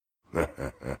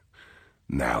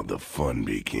Now the fun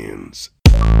begins.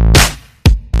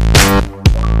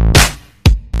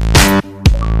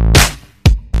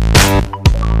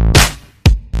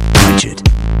 Richard.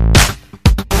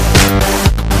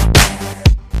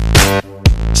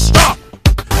 Stop!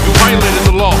 You violated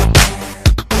the law.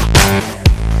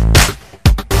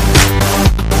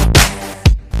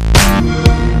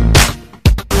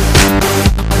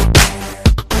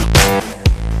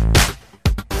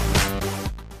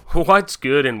 What's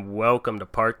good, and welcome to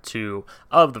part 2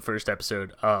 of the first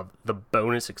episode of the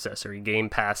bonus accessory Game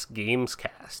Pass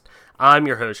Gamescast. I'm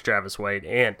your host, Travis White,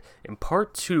 and in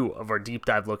part 2 of our deep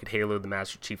dive look at Halo the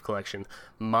Master Chief Collection,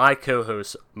 my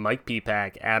co-hosts Mike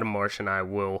Peapack, Adam Marsh, and I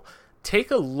will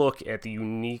take a look at the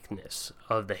uniqueness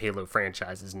of the Halo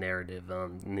franchise's narrative, the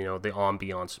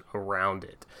ambiance around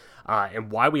it.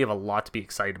 And why we have a lot to be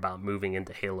excited about moving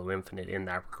into Halo Infinite in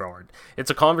that regard. It's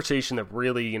a conversation that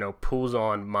really, pulls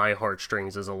on my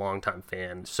heartstrings as a longtime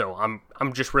fan. So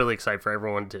I'm just really excited for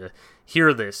everyone to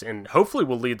hear this, and hopefully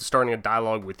will lead to starting a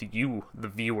dialogue with you, the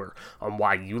viewer, on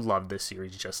why you love this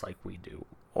series just like we do.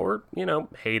 Or,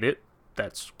 hate it.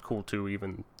 That's cool too,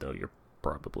 even though you're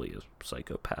probably a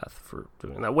psychopath for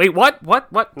doing that. Wait, what?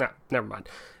 No, never mind.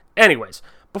 Anyways,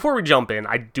 before we jump in,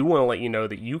 I do want to let you know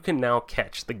that you can now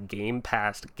catch the Game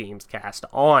Pass Gamescast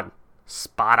on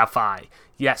Spotify.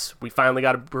 Yes, we finally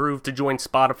got approved to join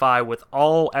Spotify, with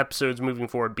all episodes moving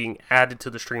forward being added to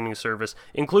the streaming service,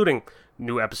 including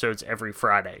new episodes every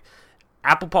Friday.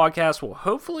 Apple Podcasts will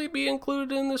hopefully be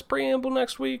included in this preamble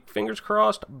next week, fingers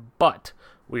crossed, but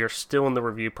we are still in the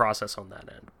review process on that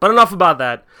end. But enough about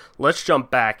that. Let's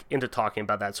jump back into talking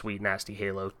about that sweet, nasty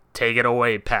Halo. Take it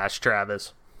away, Past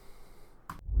Travis.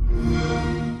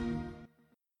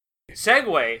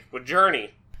 Segue with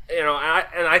Journey, and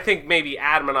I think maybe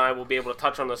Adam and I will be able to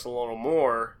touch on this a little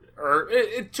more,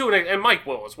 and Mike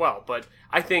will as well. But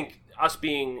I think us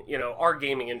being, our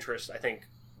gaming interest, I think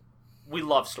we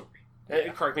love story.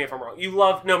 Yeah. Correct me if I'm wrong. You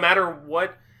love, no matter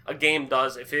what a game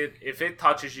does, if it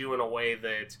touches you in a way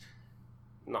that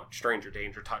not Stranger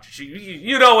Danger touches you,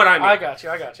 you know what I mean. I got you.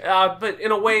 But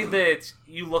in a way that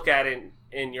you look at it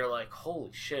and you're like,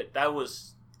 holy shit, that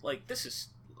was like, this is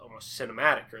almost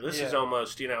cinematic, or this is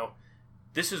almost,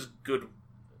 this is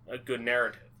a good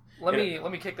narrative. Let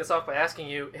me kick this off by asking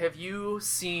you, have you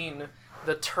seen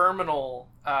the terminal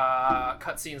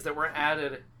cutscenes that were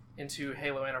added into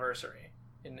Halo Anniversary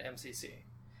in MCC?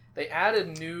 They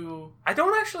added new... I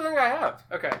don't actually think I have.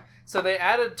 Okay, so they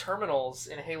added terminals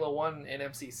in Halo 1 in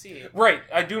MCC. Right,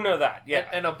 I do know that, yeah.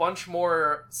 And a bunch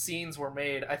more scenes were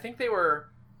made. I think they were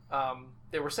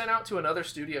sent out to another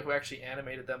studio who actually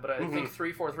animated them, but I think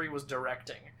 343 was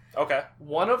directing. Okay.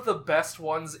 One of the best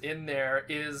ones in there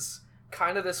is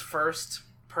kind of this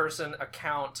first-person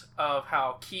account of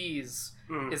how Keyes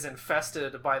is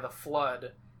infested by the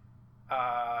Flood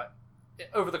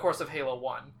over the course of Halo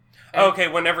 1. And, okay,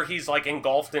 whenever he's,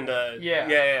 engulfed into...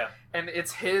 Yeah. And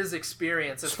it's his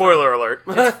experience. Spoiler alert.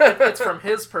 It's from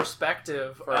his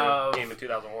perspective for of... a game in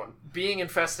 2001. Being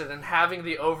infested and having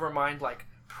the Overmind,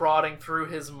 prodding through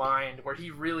his mind, where he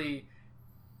really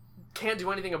can't do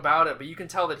anything about it, but you can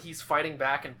tell that he's fighting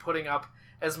back and putting up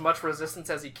as much resistance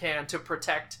as he can to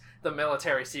protect the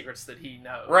military secrets that he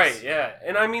knows. Right, yeah.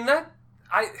 And I mean,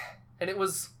 And it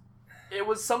was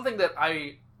something that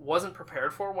I wasn't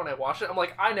prepared for when I watched it. I'm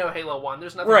like, I know Halo 1,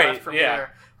 there's nothing left for me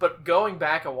there. But going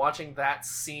back and watching that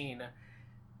scene,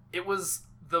 it was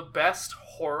the best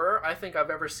horror I think I've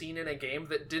ever seen in a game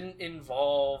that didn't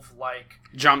involve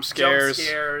jump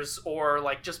scares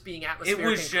or just being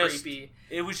atmospheric and creepy.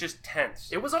 It was just tense.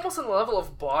 It was almost on the level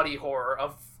of body horror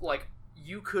of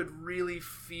you could really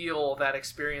feel that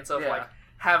experience of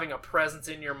having a presence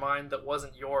in your mind that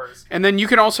wasn't yours. And then you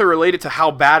can also relate it to how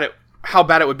bad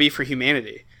it would be for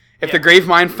humanity. If the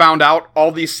Gravemind found out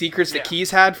all these secrets that Keyes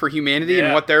had for humanity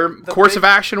and what their course of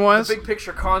action was. The big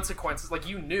picture consequences,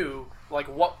 you knew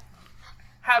what,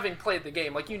 having played the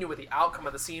game, you knew what the outcome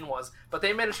of the scene was, but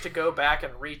they managed to go back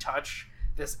and retouch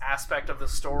this aspect of the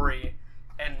story,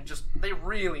 and they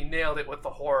really nailed it with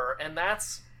the horror. And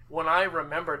that's when I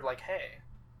remembered, hey,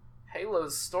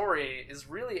 Halo's story is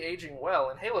really aging well,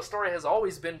 and Halo's story has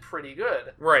always been pretty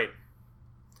good. Right.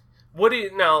 What do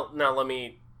you now? Let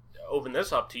me open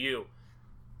this up to you.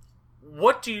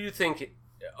 What do you think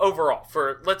overall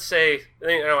for? Let's say,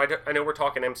 I know we're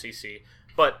talking MCC,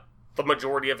 but the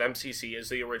majority of MCC is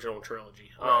the original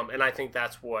trilogy, and I think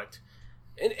that's what.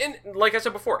 And like I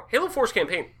said before, Halo 4's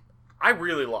campaign, I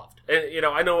really loved. And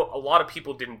I know a lot of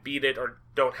people didn't beat it or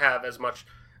don't have as much,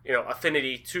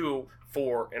 affinity to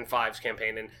 4 and 5's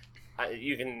campaign, and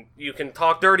you can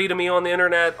talk dirty to me on the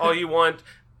internet all you want.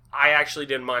 I actually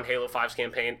didn't mind Halo 5's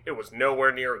campaign. It was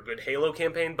nowhere near a good Halo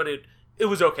campaign, but it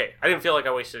was okay. I didn't feel like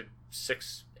I wasted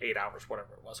 6-8 hours,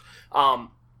 whatever it was.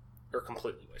 Or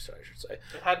completely wasted, I should say.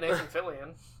 It had Nathan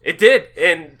Fillion. It did,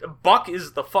 and Buck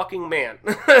is the fucking man.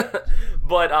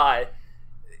 But,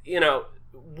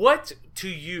 what to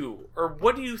you, or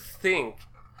what do you think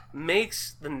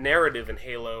makes the narrative in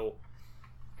Halo,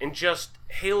 and just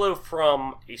Halo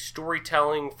from a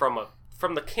storytelling,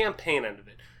 from the campaign end of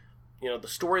it, the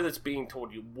story that's being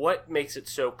told you, what makes it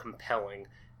so compelling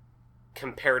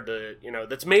compared to,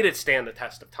 that's made it stand the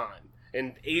test of time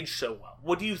and age so well?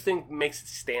 What do you think makes it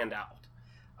stand out?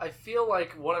 I feel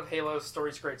like one of Halo's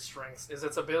story's great strengths is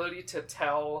its ability to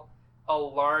tell a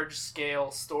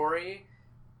large-scale story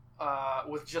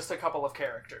with just a couple of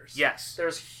characters. Yes.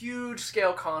 There's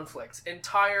huge-scale conflicts,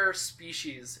 entire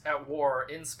species at war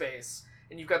in space,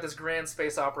 and you've got this grand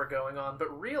space opera going on, but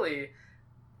really,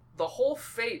 the whole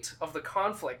fate of the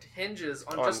conflict hinges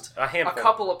on just a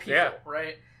couple of people,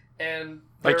 right? And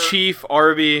like Chief,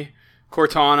 Arby,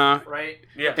 Cortana, right?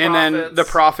 Yeah, and then the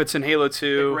Prophets in Halo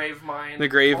 2, the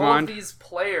Gravemind. All of these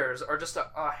players are just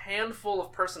a handful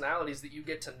of personalities that you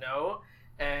get to know,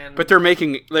 but they're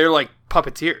like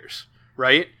puppeteers,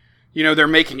 right? They're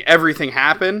making everything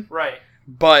happen, right?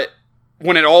 But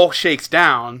when it all shakes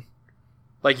down,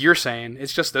 like you're saying,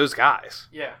 it's just those guys.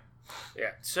 Yeah.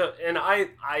 Yeah. So, and I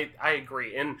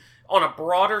agree. And on a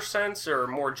broader sense or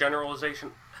more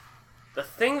generalization, the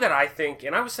thing that I think,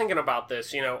 and I was thinking about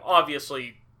this,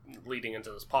 obviously leading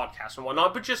into this podcast and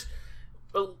whatnot, but just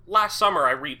last summer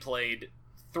I replayed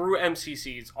through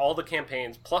MCCs all the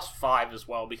campaigns plus 5 as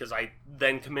well, because I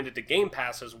then committed to Game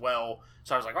Pass as well.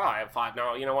 So I was like, I have 5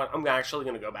 now. You know what? I'm actually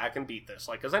going to go back and beat this,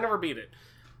 because I never beat it.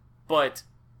 But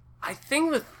I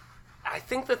think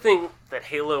the thing that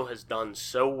Halo has done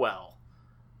so well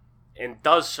and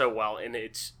does so well, and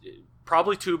it's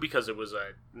probably too because it was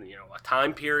a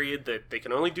time period that they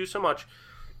can only do so much.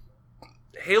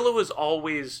 Halo is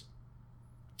always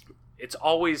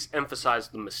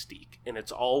emphasized the mystique, and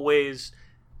it's always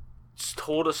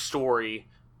told a story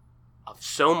of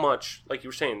so much, like you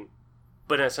were saying,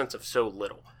 but in a sense of so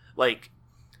little. Like,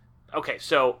 okay,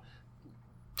 so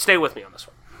stay with me on this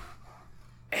one.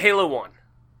 Halo 1.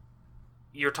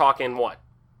 You're talking what?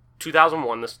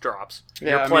 2001, this drops.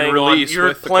 Yeah, you're playing released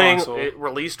with the console.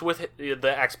 Released with the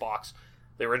Xbox,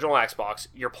 the original Xbox.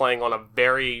 You're playing on a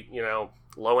very,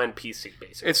 low-end PC,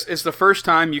 basically. It's the first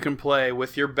time you can play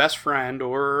with your best friend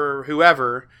or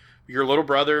whoever, your little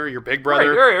brother, your big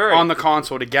brother, right. on the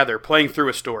console together, playing through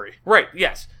a story. Right,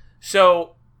 yes.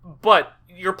 So, but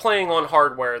you're playing on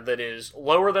hardware that is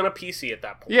lower than a PC at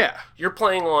that point. Yeah. You're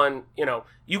playing on,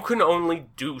 you can only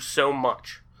do so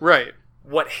much. Right.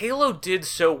 What Halo did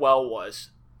so well was,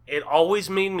 it always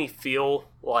made me feel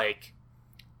like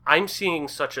I'm seeing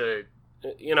such a,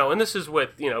 and this is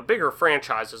with, bigger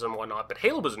franchises and whatnot, but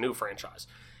Halo was a new franchise.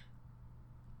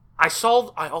 I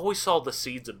always saw the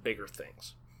seeds of bigger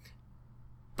things.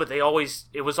 But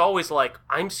it was always like,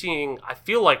 I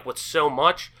feel like with so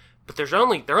much, but they're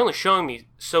only showing me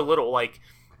so little. Like,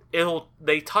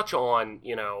 they touch on,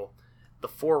 the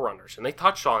Forerunners, and they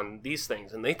touch on these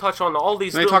things, and they touch on all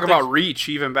these. And they talk about Reach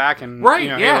even back in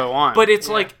Halo 1. But it's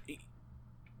like,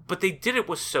 but they did it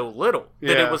with so little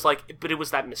that Yeah. it was like, but it was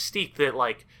that mystique that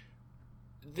like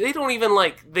they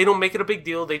don't make it a big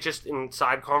deal. They just in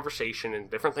side conversation and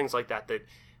different things like that. That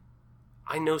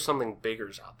I know something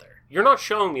bigger's out there. You're not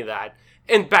showing me that.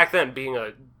 And back then, being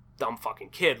a dumb fucking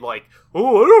kid, like,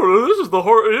 oh, I don't know, this is the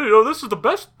hard, this is the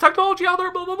best technology out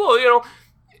there, blah blah blah,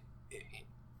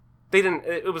 They didn't.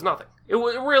 It was nothing.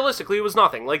 Realistically, it was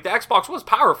nothing. Like, the Xbox was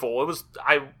powerful. It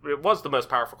was the most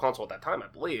powerful console at that time, I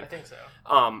believe. I think so.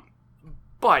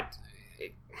 But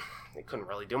it couldn't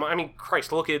really do much. I mean,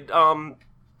 Christ, look at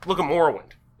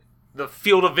Morrowind, the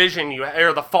field of vision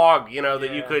or the fog,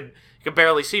 that you could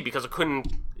barely see because it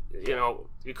couldn't,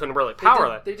 you couldn't really power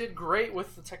that. They did great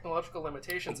with the technological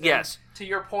limitations. Yes. And to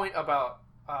your point about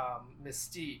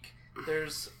mystique,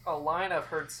 there's a line I've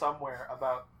heard somewhere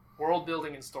about world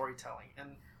building and storytelling,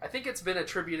 and I think it's been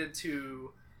attributed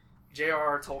to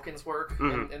J.R.R. Tolkien's work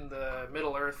in the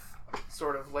Middle Earth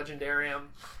sort of legendarium,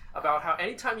 about how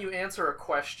anytime you answer a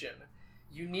question,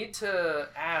 you need to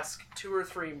ask 2 or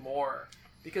 3 more,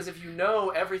 because if you know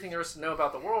everything there is to know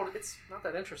about the world, it's not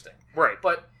that interesting. Right.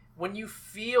 But when you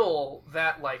feel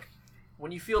that, like,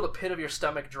 when you feel the pit of your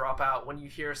stomach drop out when you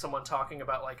hear someone talking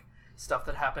about, like, stuff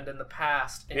that happened in the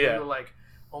past, and you're like,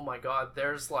 oh my god,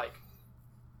 there's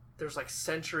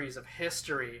centuries of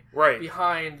history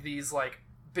behind these, like,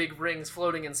 big rings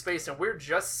floating in space, and we're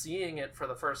just seeing it for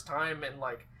the first time, and,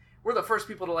 like, we're the first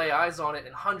people to lay eyes on it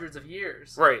in hundreds of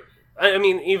years. Right. I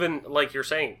mean, even like you're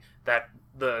saying, that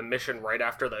the mission right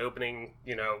after the opening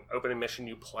mission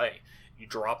you play, you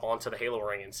drop onto the Halo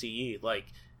ring in CE, like,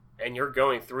 and you're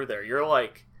going through there, you're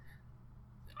like,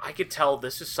 I could tell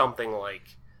this is something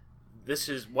like, this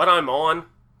is what I'm on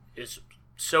is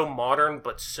so modern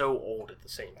but so old at the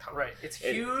same time. Right. It's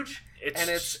huge and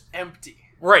it's empty.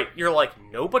 Right. You're like,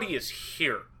 nobody is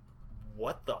here.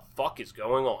 What the fuck is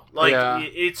going on? Like,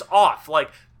 it's off.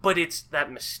 Like, but it's that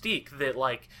mystique that,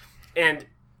 like, and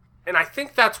I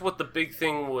think that's what the big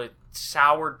thing with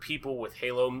soured people with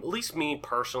Halo, at least me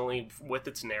personally, with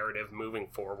its narrative moving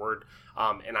forward.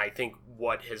 And I think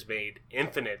what has made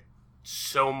Infinite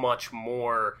so much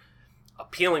more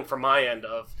appealing from my end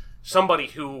of somebody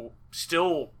who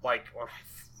still, like,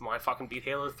 when I fucking beat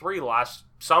Halo 3 last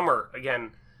summer,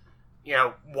 again,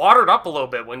 watered up a little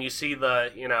bit when you see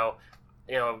the,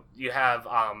 you have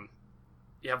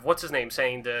what's his name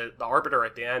saying to the Arbiter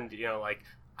at the end, like,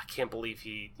 I can't believe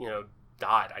he,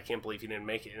 died. I can't believe he didn't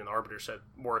make it. And the Arbiter said,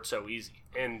 "Were it so easy."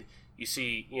 And you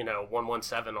see,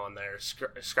 117 on there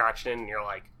scratched in, and you're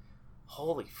like,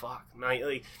 holy fuck.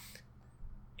 Like,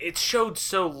 it showed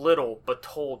so little, but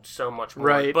told so much more.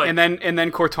 Right. But, and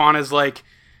then Cortana's like,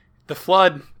 the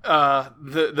Flood,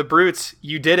 the brutes,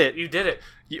 you did it. You did it.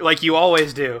 Like you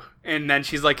always do. And then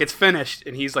she's like, it's finished.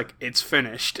 And he's like, it's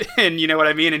finished. And you know what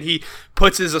I mean? And he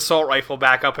puts his assault rifle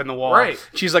back up in the wall. Right.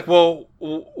 She's like, well,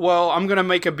 I'm going to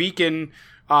make a beacon.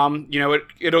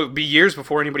 It'll be years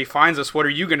before anybody finds us. What are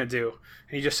you going to do?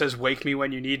 And he just says, wake me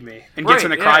when you need me. And gets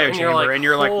in a cryo chamber. And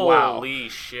you're like, wow. Holy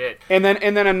shit. And then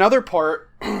another part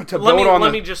to build on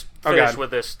Let me just finish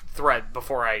with this thread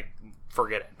before I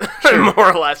forget it,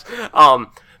 more or less.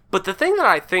 But the thing that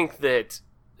I think that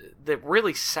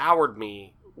really soured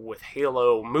me with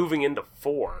Halo moving into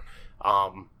 4,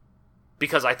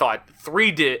 because I thought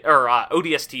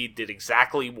ODST did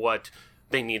exactly what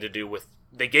they need to do with.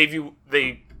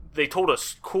 They told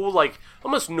us cool, like,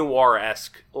 almost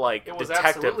noir-esque, like, it was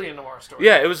detective. Absolutely a noir story.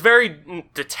 Yeah, it was very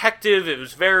detective. It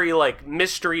was very, like,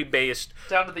 mystery-based.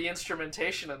 Down to the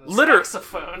instrumentation and the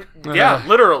saxophone. Yeah,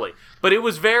 literally. But it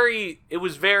was very.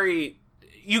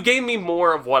 You gave me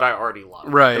more of what I already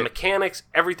loved. Right. The mechanics,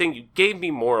 everything. You gave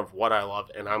me more of what I love,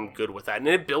 and I'm good with that. And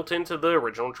it built into the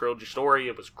original trilogy story.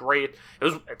 It was great.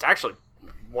 It's actually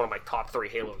one of my top 3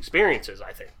 Halo experiences,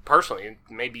 I think, personally,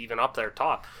 maybe even up there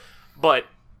top. But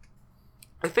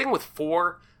the thing with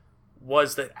 4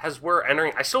 was that as we're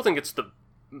entering, I still think it's the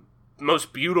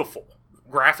most beautiful,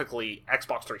 graphically,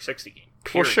 Xbox 360 game.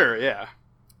 Period. Well, sure, yeah.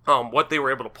 What they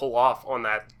were able to pull off on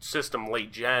that system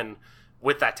late gen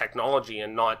with that technology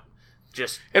and not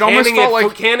just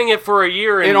canning it for a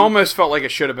year. And, it almost felt like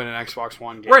it should have been an Xbox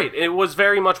One game. Right. It was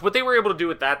very much what they were able to do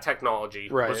with that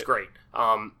technology was great.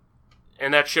 And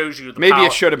that shows you the maybe power.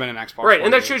 It should have been an Xbox Right, One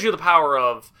and that game. shows you the power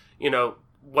of,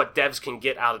 what devs can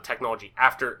get out of technology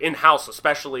after in-house,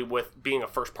 especially with being a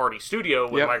first-party studio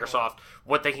with Microsoft,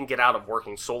 what they can get out of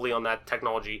working solely on that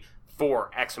technology for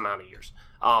X amount of years.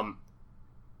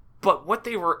 But what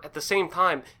they were, at the same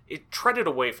time, it treaded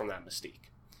away from that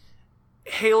mystique.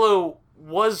 Halo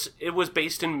was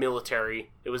based in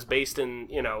military. It was based in,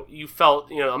 you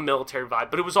felt, a military vibe,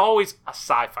 but it was always a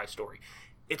sci-fi story.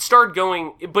 It started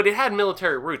going, but it had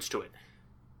military roots to it.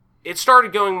 It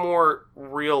started going more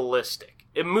realistic.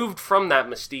 It moved from that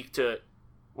mystique to,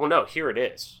 well, no, here it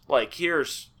is. Like,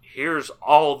 here's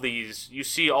all these, you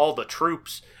see all the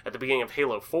troops at the beginning of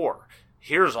Halo 4.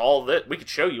 Here's all that, we could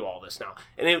show you all this now.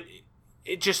 And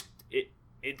it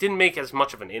didn't make as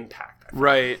much of an impact.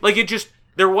 Right. Like,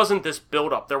 there wasn't this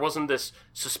build-up, there wasn't this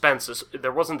suspense,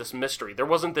 there wasn't this mystery, there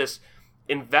wasn't this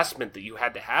investment that you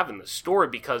had to have in the story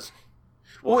because,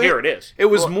 here it is. It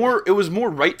was more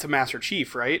right to Master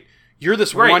Chief, right? You're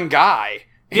this one guy,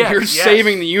 and you're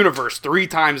saving the universe 3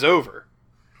 times over.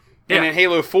 Yeah. And in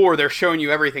Halo 4, they're showing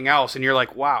you everything else, and you're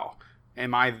like, wow,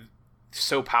 am I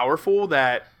so powerful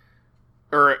that...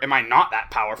 Or am I not that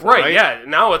powerful, right? Yeah.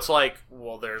 Now it's like,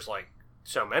 well, there's, like,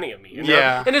 so many of me.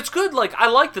 Yeah. And it's good, like, I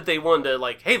like that they wanted to,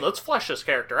 like, hey, let's flesh this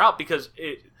character out, because,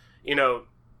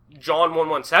 John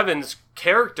 117's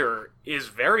character is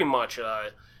very much,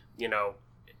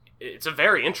 it's a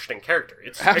very interesting character.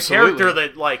 It's Absolutely. a character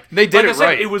that, like... They did it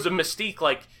right. It was a mystique,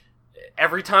 like,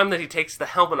 every time that he takes the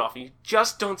helmet off, you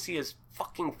just don't see his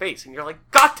fucking face, and you're like,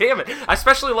 God damn it! I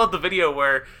especially love the video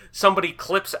where somebody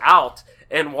clips out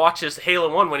and watches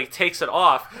Halo 1 when he takes it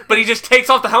off, but he just takes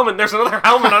off the helmet and there's another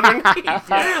helmet underneath.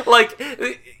 Like,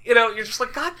 you're just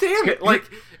like, God damn it! Like,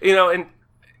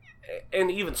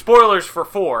 and even spoilers for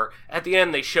 4, at the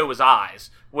end they show his eyes,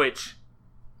 which,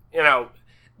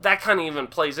 that kind of even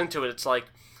plays into it. It's like,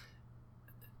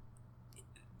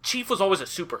 Chief was always a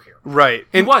superhero. Right.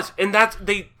 He was, and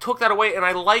they took that away, and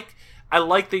I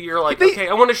like that you're like, okay,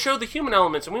 I want to show the human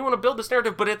elements, and we want to build this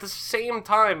narrative, but at the same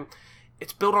time,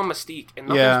 it's built on mystique, and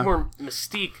nothing's more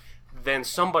mystique than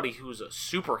somebody who's a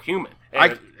superhuman,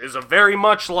 and is a very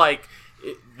much like,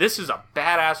 this is a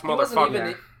badass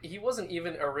motherfucker. He wasn't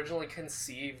even originally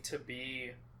conceived to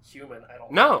be human, I don't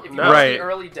think. No, if you no. watch Right. the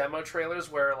early demo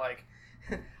trailers where, like,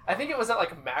 I think it was at,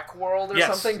 like, Macworld or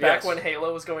something, back when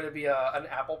Halo was going to be an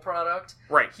Apple product.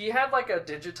 Right. He had, like, a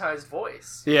digitized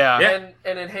voice. Yeah.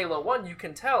 And in Halo 1, you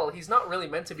can tell he's not really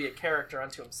meant to be a character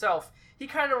unto himself. He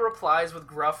kind of replies with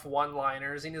gruff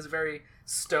one-liners, and he's a very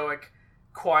stoic,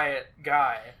 quiet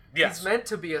guy. Yes. He's meant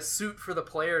to be a suit for the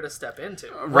player to step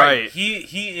into. Right.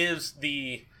 He is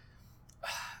the...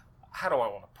 How do I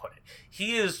want to put it?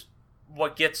 He is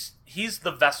what gets... He's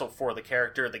the vessel for the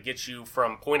character that gets you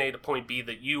from point A to point B,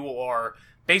 that you are...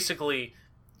 Basically,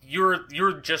 you're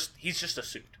just... He's just a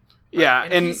suit. Yeah.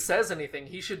 And if he says anything,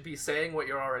 he should be saying what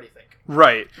you're already thinking.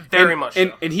 Right. Very much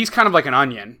so. And he's kind of like an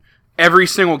onion. Every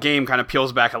single game kind of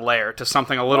peels back a layer to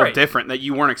something a little different that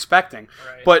you weren't expecting.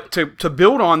 Right. But to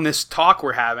build on this talk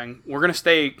we're having, we're going to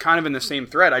stay kind of in the same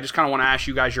thread. I just kind of want to ask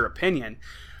you guys your opinion.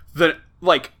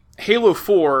 Halo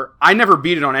 4, I never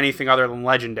beat it on anything other than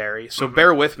Legendary, so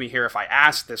bear with me here if I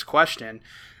ask this question.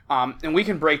 And we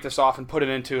can break this off and put it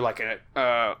into like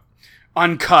a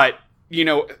uncut,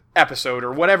 episode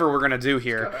or whatever we're going to do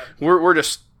here. We're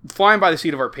just flying by the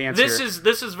seat of our pants here.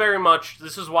 This is very much...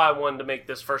 This is why I wanted to make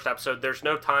this first episode. There's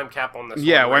no time cap on this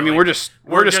Yeah, one, well, I mean, we're just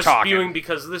talking. spewing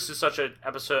because this is such an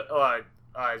episode...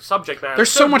 subject matter.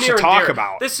 There's so much to near and talk dear.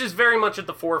 about. This is very much at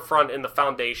the forefront and the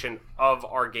foundation of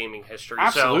our gaming history.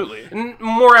 Absolutely. So,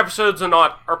 more episodes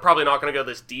are probably not going to go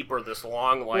this deep or this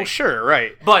long. Well, sure,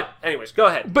 right. But anyways, go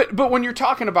ahead. But when you're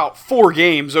talking about 4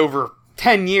 games over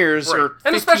 10 years or 15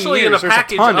 and especially years, in a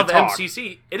package ton of to talk.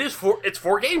 MCC, it's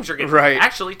 4 games you're getting. Right.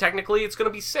 Actually, technically, it's going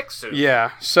to be 6 soon.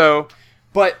 Yeah. So,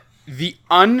 but the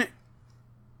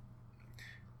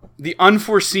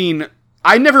unforeseen.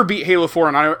 I never beat Halo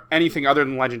 4 on anything other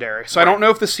than Legendary, so I don't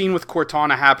know if the scene with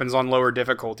Cortana happens on lower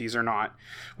difficulties or not.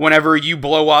 Whenever you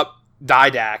blow up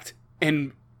Didact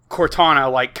and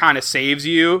Cortana kind of saves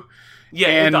you,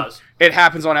 Yeah, it does. It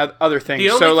happens on other things. The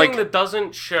only so thing that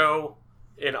doesn't show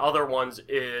in other ones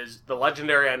is the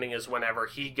Legendary ending is whenever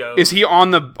he goes. Is he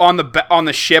on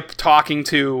the ship talking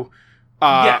to?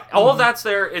 Yeah, all of that's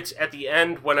there. It's at the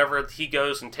end whenever he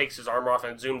goes and takes his armor off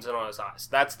and zooms in on his eyes.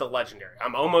 That's the Legendary.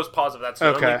 I'm almost positive that's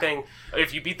the only thing.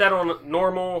 If you beat that on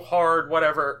normal, hard,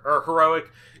 whatever, or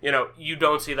heroic, you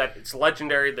don't see that. It's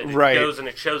Legendary that it goes and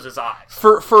it shows his eyes.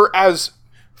 For as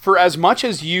much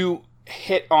as you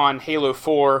hit on Halo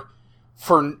 4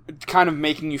 for kind of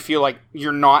making you feel like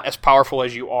you're not as powerful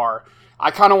as you are, I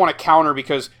kind of want to counter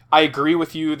because I agree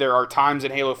with you. There are times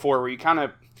in Halo 4 where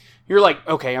you're like,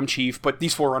 okay, I'm Chief, but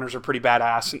these Forerunners are pretty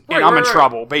badass, and I'm in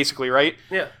trouble, basically, right?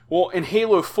 Yeah. Well, in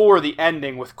Halo 4, the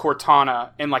ending with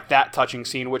Cortana and that touching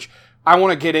scene, which I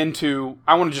want to get into,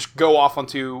 I want to just go off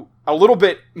onto a little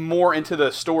bit more into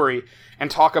the story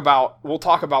and we'll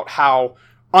talk about how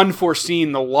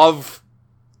unforeseen the love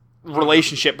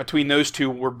relationship between those two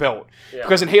were built. Yeah.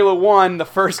 Because in Halo 1, the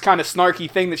first kind of snarky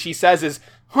thing that she says is,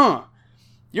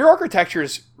 your architecture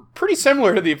is pretty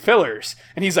similar to the fillers,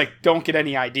 and he's like, don't get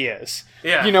any ideas.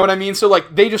 Yeah, you know what I mean. So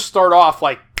they just start off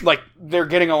like they're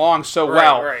getting along so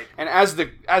well, right. And as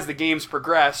the games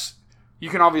progress, you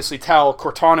can obviously tell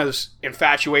Cortana's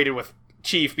infatuated with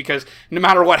Chief because no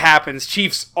matter what happens,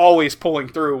 Chief's always pulling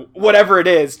through whatever it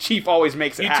is. Chief always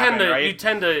makes it happen. Right? You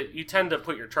tend to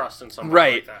put your trust in someone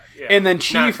like that. Yeah, and then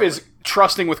Chief is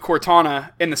trusting with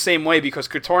Cortana in the same way because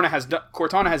Cortana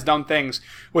has done things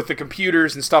with the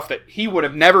computers and stuff that he would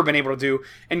have never been able to do.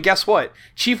 And guess what?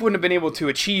 Chief wouldn't have been able to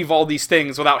achieve all these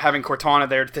things without having Cortana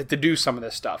there to do some of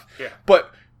this stuff. Yeah.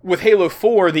 But with Halo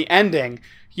 4, the ending,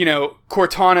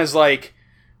 Cortana's like,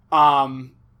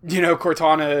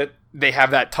 Cortana. They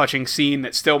have that touching scene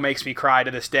that still makes me cry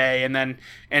to this day. And then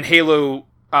in Halo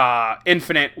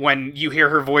Infinite, when you hear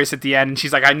her voice at the end, and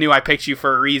she's like, I knew I picked you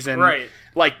for a reason. Right.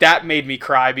 Like, that made me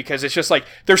cry because it's just like,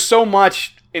 there's so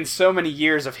much in so many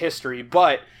years of history,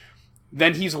 but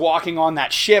then he's walking on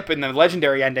that ship in the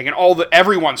Legendary ending, and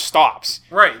everyone stops.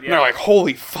 Right, yeah. And they're like,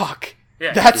 holy fuck.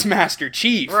 Yeah. That's Master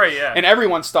Chief. Right, yeah. And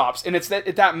everyone stops. And it's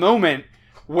at that moment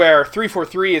where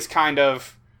 343 is kind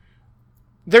of...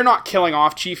 They're not killing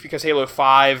off Chief because Halo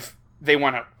 5, they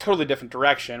went a totally different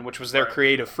direction, which was their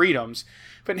creative freedoms.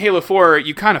 But in Halo 4,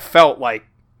 you kind of felt like,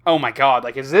 oh my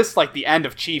god, is this the end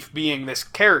of Chief being this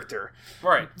character?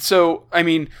 Right. So, I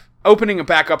mean, opening it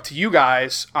back up to you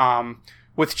guys,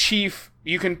 with Chief,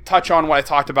 you can touch on what I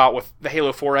talked about with the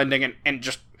Halo 4 ending and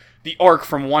just the arc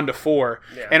from 1 to 4,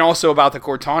 Yeah. and also about the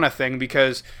Cortana thing,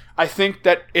 because I think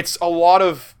that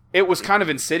it was kind of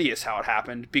insidious how it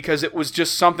happened, because it was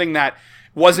just something that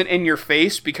wasn't in your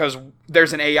face, because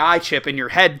there's an AI chip in your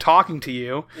head talking to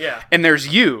you, Yeah. and there's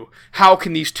you. How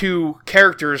can these two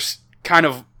characters kind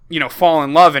of, fall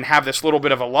in love and have this little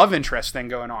bit of a love interest thing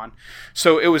going on?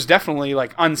 So it was definitely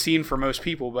like unseen for most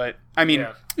people, but I mean,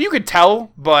 Yeah. you could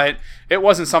tell, but it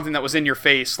wasn't something that was in your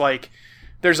face. Like,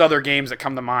 there's other games that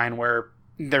come to mind where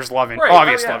there's Right.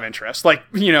 obvious Oh, yeah. love interest, like,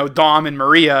 Dom and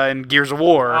Maria in Gears of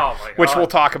War, Oh, my which God. we'll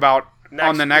talk about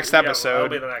on the next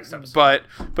episode. That'll be the next episode.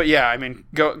 But yeah, I mean,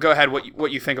 go ahead.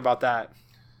 What you think about that?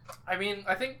 I mean,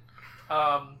 I think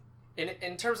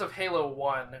in terms of Halo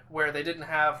 1, where they didn't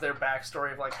have their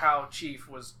backstory of like how Chief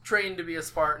was trained to be a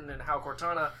Spartan and how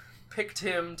Cortana picked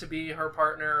him to be her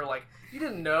partner, like, you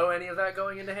didn't know any of that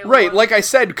going into Halo 1. Right, like I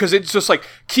said, because it's just like,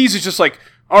 Keyes is just like,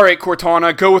 all right,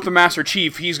 Cortana, go with the Master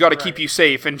Chief. He's got to keep you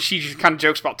safe. And she just kind of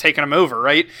jokes about taking him over,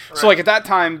 right? So, like, at that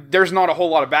time, there's not a whole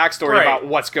lot of backstory about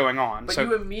what's going on. But so,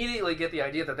 you immediately get the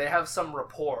idea that they have some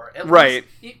rapport. At Right.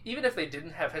 least, even if they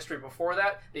didn't have history before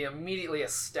that, they immediately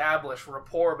establish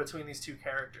rapport between these two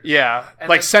characters. yeah, And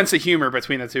like then- sense of humor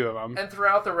between the two of them. And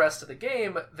throughout the rest of the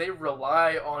game, they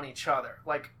rely on each other.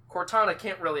 Like, Cortana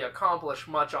can't really accomplish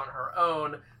much on her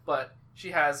own, but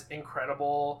she has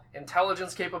incredible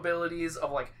intelligence capabilities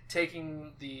of, like,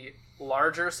 taking the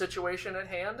larger situation at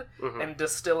hand and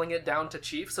distilling it down to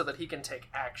Chief so that he can take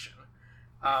action.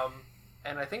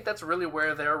 And I think that's really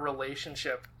where their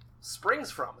relationship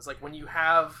springs from. It's like when you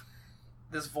have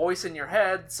this voice in your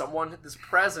head, this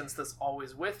presence that's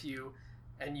always with you,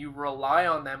 and you rely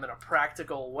on them in a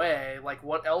practical way, like,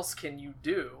 what else can you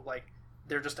do? Like,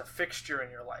 they're just a fixture in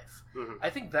your life. I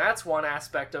think that's one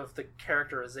aspect of the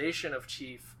characterization of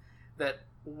Chief that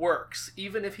works,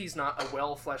 even if he's not a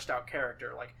well fleshed out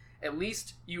character. Like, at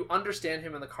least you understand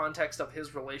him in the context of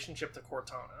his relationship to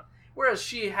Cortana. Whereas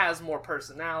she has more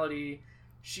personality,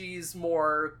 she's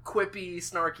more quippy,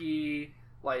 snarky,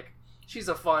 like, she's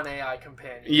a fun AI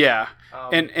companion. Yeah,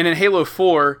 and in Halo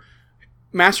 4,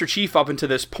 Master Chief, up until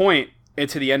this point,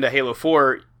 into the end of Halo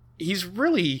 4, he's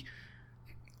really,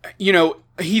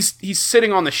 he's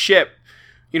sitting on the ship,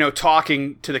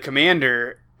 talking to the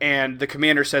commander, and the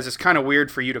commander says, it's kind of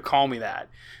weird for you to call me that.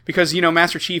 Because,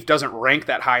 Master Chief doesn't rank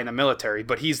that high in the military,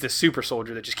 but he's this super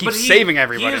soldier that just keeps saving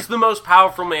everybody. He is the most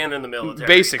powerful man in the military.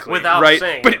 Basically, without right?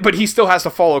 saying. But he still has to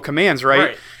follow commands, right?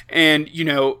 Right. And,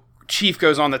 Chief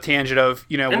goes on the tangent of,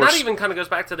 and that even kind of goes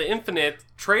back to the Infinite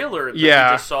trailer that we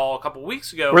Yeah. just saw a couple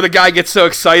weeks ago. where the guy gets so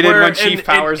excited when Chief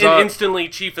powers up. And instantly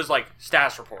Chief is like,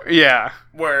 status report. Yeah.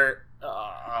 Where,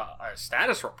 a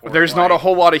status report. There's not a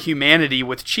whole lot of humanity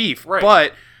with Chief. Right.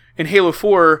 But in Halo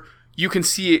 4, you can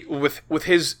see it with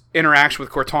his interaction with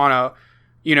Cortana,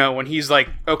 when he's like,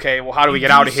 okay, well, how do we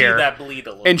get out of here? That bleed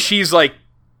a little And bit. she's like,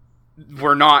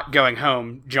 we're not going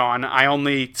home, John. I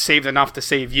only saved enough to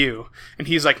save you. And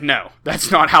he's like, no, that's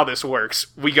not how this works.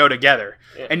 We go together.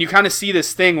 Yeah. And you kind of see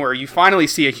this thing where you finally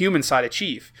see a human side of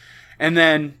Chief. And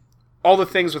then all the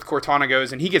things with Cortana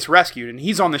goes, and he gets rescued, and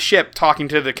he's on the ship talking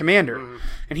to the commander.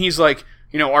 And he's like,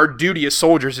 our duty as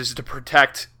soldiers is to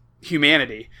protect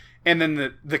humanity. And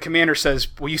then the commander says,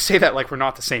 well, you say that like we're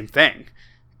not the same thing.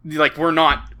 Like, we're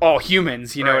not all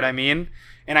humans, you know what I mean?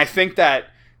 And I think that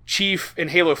Chief in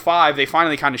Halo 5, they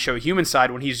finally kind of show a human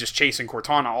side when he's just chasing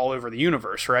Cortana all over the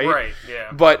universe, right? Right,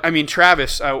 yeah. But, I mean,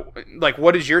 Travis,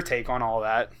 what is your take on all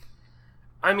that?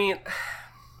 I mean,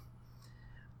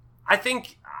 I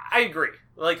think I agree.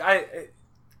 Like,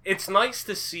 it's nice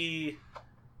to see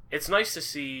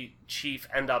Chief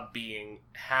end up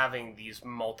having these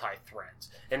multi-threads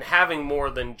and having more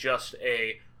than just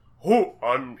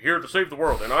I'm here to save the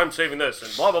world and I'm saving this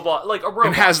and blah blah blah, like a robot.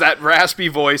 And has that raspy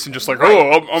voice and just like,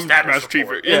 Right. I'm Master Chief.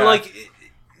 Yeah. And like,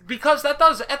 because that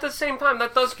does, at the same time,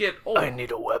 that does get old. I need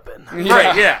a weapon.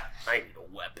 Right, yeah. I need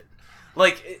a weapon.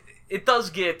 Like, it does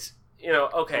get,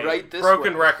 okay, Right this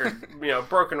broken way. record,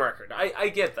 broken record. I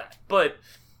get that. But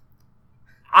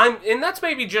and that's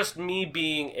maybe just me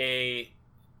being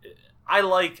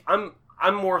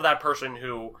I'm more of that person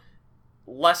who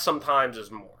less sometimes is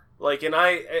more. Like, and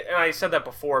I said that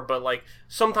before, but like,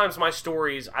 sometimes my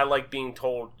stories, I like being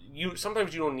told,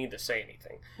 sometimes you don't need to say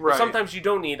anything. Right. Sometimes you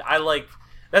don't need,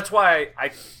 that's why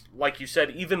I like you said,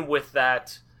 even with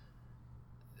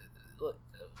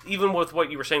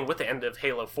what you were saying with the end of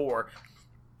Halo 4,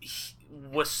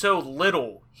 was so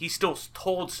little, he still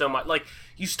told so much. Like,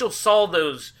 you still saw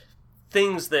those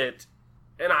things that,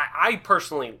 and I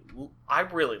personally, I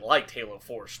really liked Halo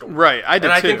 4's story. Right, I did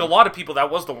and I too. think a lot of people, that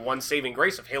was the one saving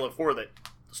grace of Halo 4, that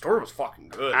the story was fucking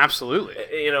good. Absolutely.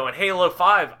 And Halo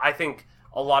 5, I think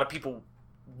a lot of people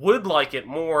would like it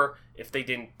more if they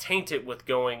didn't taint it with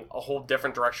going a whole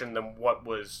different direction than what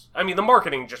was. I mean, the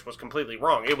marketing just was completely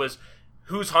wrong. It was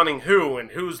who's hunting who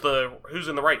and who's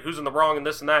in the right, who's in the wrong, and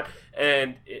this and that.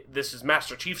 And this is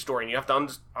Master Chief's story, and you have to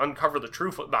uncover the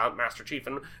truth about Master Chief.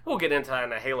 And we'll get into that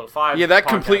in a Halo 5 Yeah, that podcast.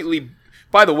 completely...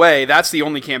 By the way, that's the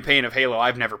only campaign of Halo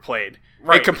I've never played.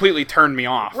 Right. It completely turned me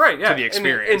off to the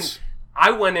experience. And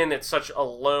I went in at such a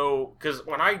low... Because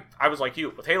when I was like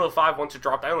you, with Halo 5, once it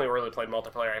dropped, I only really played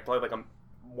multiplayer. I played like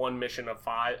one mission of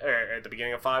 5, or at the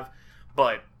beginning of 5.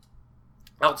 But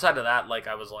outside of that, like,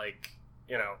 I was like,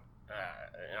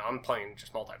 I'm playing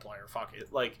just multiplayer, fuck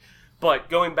it. Like, but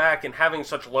going back and having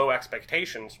such low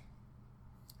expectations,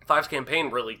 5's campaign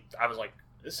really, I was like,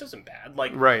 this isn't bad.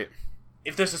 Like, right.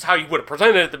 If this is how you would have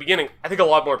presented it at the beginning, I think a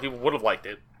lot more people would have liked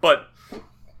it. But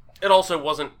it also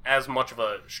wasn't as much of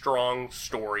a strong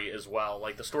story as well.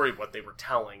 Like, the story of what they were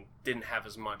telling didn't have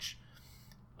as much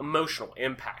emotional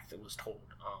impact that was told.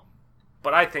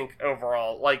 But I think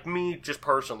overall, like me, just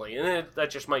personally, and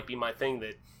that just might be my thing,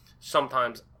 that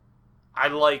sometimes I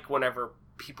like whenever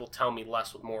people tell me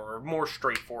less with more, or more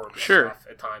straightforward stuff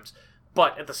at times.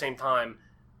 But at the same time,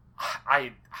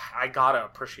 I gotta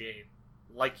appreciate,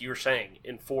 like you were saying,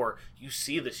 in 4, you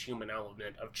see this human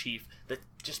element of Chief that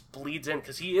just bleeds in,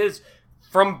 because he is,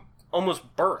 from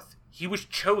almost birth, he was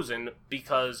chosen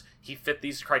because he fit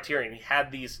these criteria, and he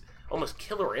had these almost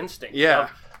killer instincts. Yeah.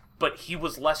 But he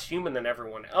was less human than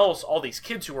everyone else, all these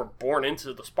kids who were born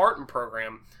into the Spartan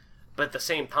program, but at the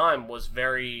same time was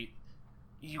very,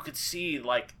 you could see,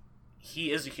 like,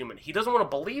 he is a human. He doesn't want to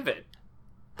believe it,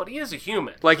 but he is a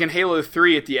human. Like in Halo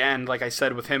 3 at the end, like I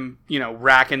said, with him,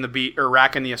 racking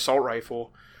the assault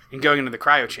rifle and going into the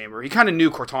cryo chamber, he kind of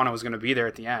knew Cortana was going to be there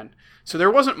at the end. So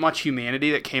there wasn't much humanity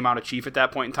that came out of Chief at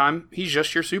that point in time. He's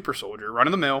just your super soldier, run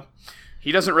of the mill.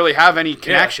 He doesn't really have any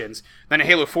connections. Yeah. Then in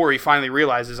Halo 4, he finally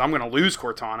realizes, I'm going to lose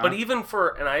Cortana. But even for,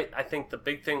 and I think the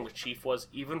big thing with Chief was,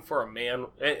 even for a man,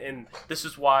 and this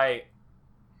is why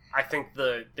I think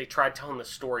they tried telling the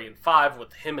story in 5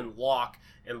 with him and Locke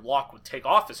would take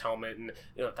off his helmet, and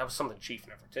that was something Chief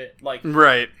never did. Like,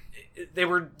 right. They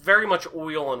were very much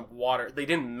oil and water. They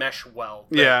didn't mesh well.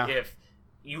 Yeah. If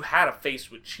you had a face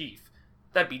with Chief,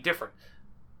 that'd be different.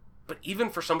 But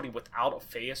even for somebody without a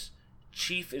face,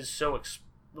 Chief is so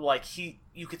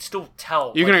you could still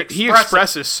tell. He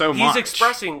expresses so much. He's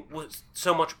expressing with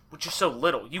so much, with just so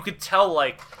little. You could tell,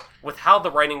 like, with how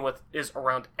the writing is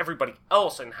around everybody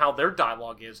else and how their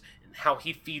dialogue is, and how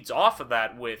he feeds off of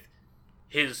that with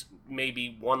his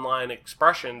maybe one-line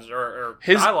expressions or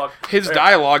dialogue. His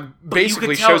dialogue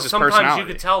basically shows his personality. Sometimes you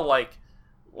could tell,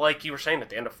 like you were saying at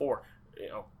the end of 4,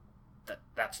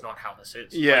 that's not how this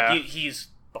is. Yeah, like, he's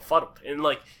befuddled, and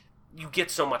like, you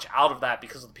get so much out of that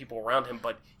because of the people around him,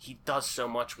 but he does so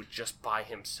much with just by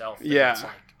himself. Yeah. It's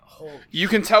like, holy you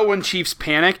can tell when Chief's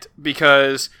panicked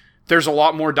because there's a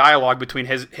lot more dialogue between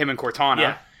him and Cortana.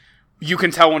 Yeah. You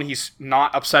can tell when he's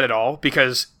not upset at all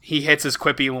because he hits his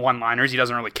quippy one-liners. He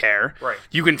doesn't really care. Right.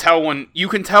 You can tell when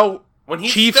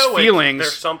he's Chief's stoic, feelings.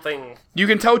 There's something. You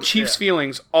can tell Chief's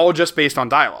feelings all just based on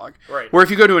dialogue. Right. Where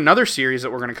if you go to another series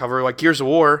that we're going to cover, like Gears of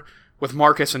War, with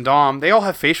Marcus and Dom, they all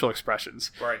have facial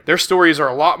expressions. Right. Their stories are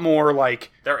a lot more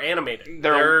like... They're animated.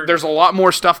 There's a lot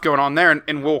more stuff going on there,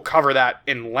 and we'll cover that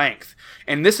in length.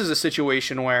 And this is a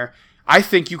situation where I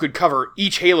think you could cover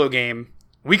each Halo game.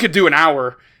 We could do an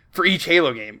hour for each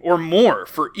Halo game, or more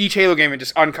for each Halo game, and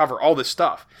just uncover all this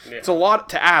stuff. Yeah. It's a lot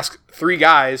to ask 3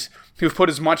 guys who've put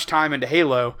as much time into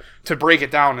Halo to break it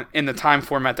down in the time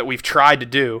format that we've tried to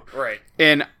do. Right.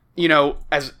 And,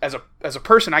 as a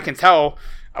person, I can tell...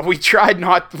 We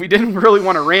didn't really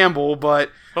want to ramble,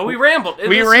 but we rambled. But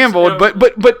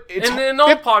it's, and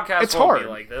all podcasts it's won't hard. Be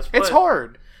like this. It's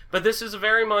hard. But this is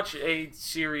very much a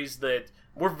series that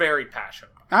we're very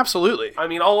passionate about. Absolutely. I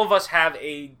mean, all of us have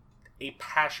a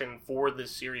passion for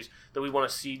this series that we want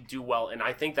to see do well, and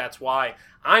I think that's why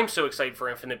I'm so excited for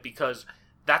Infinite, because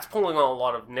that's pulling on a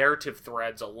lot of narrative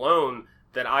threads alone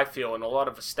that I feel, and a lot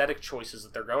of aesthetic choices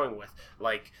that they're going with,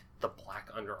 like the black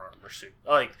Under Armour suit,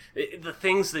 like the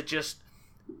things that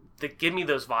give me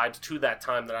those vibes to that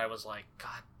time that I was like,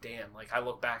 God damn! Like, I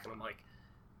look back and I'm like,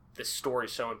 this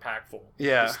story's so impactful.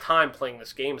 Yeah. This time playing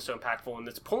this game is so impactful, and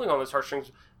it's pulling on those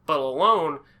heartstrings. But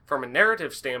alone, from a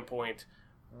narrative standpoint,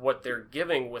 what they're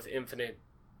giving with Infinite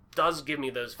does give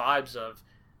me those vibes of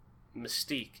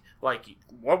Mystique. Like,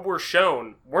 what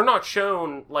we're not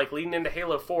shown, like, leading into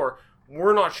Halo 4,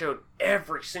 we're not shown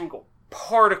every single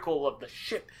particle of the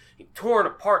ship torn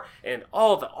apart, and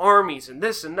all the armies, and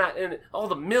this and that, and all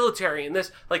the military, and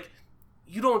this. Like,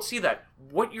 you don't see that.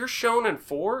 What you're shown in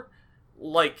 4,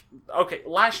 like, okay,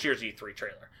 last year's E3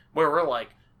 trailer, where we're like,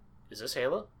 is this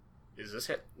Halo? Is this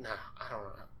it? Nah, I don't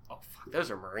know. Oh, fuck,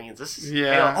 those are Marines. This is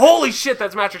Halo. Holy shit,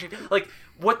 that's Master Chief. Like,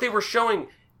 what they were showing,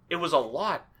 it was a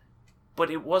lot,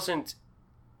 but it wasn't...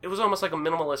 It was almost like a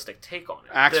minimalistic take on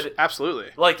it.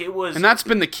 Absolutely. Like, it was... And that's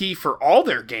been the key for all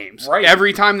their games. Right.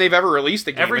 Every time they've ever released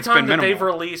a game, every it's time been that minimal. they've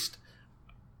released...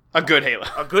 A good Halo.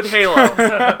 A good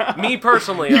Halo. Me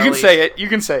personally, You at can least, say it. You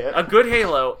can say it. a good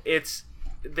Halo,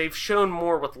 they've shown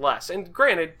more with less. And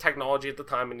granted, technology at the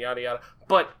time and yada yada.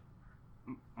 But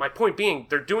my point being,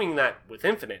 they're doing that with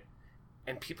Infinite,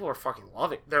 and people are fucking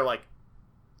loving it. They're like,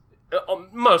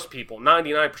 most people,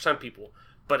 99% people,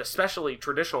 but especially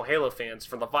traditional Halo fans,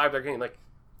 from the vibe they're getting, like,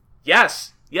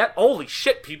 yes, holy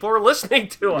shit, people are listening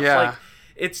to us. Yeah.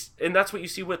 Like, and that's what you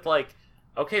see with, like,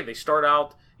 okay, they start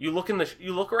out, you look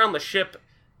around the ship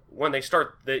when they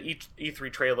start the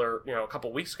E3 trailer, a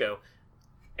couple weeks ago,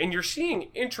 and you're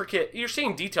seeing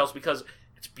details because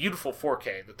it's beautiful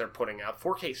 4K that they're putting out,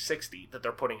 4K 60 that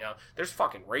they're putting out. There's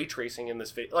fucking ray tracing in this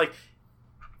video. Like,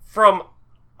 from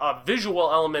a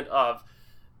visual element of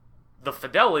the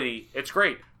fidelity, it's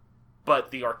great,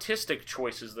 but the artistic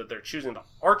choices that they're choosing, the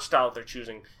art style that they're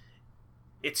choosing,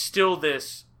 it's still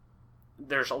this.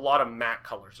 There's a lot of matte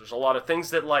colors. There's a lot of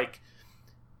things that, like,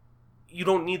 you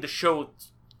don't need to show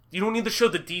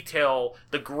the detail,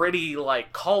 the gritty,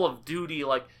 like, Call of Duty,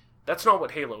 like, that's not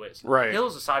what Halo is. Right.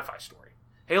 Halo's a sci-fi story.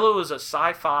 Halo is a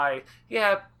sci-fi,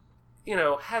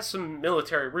 has some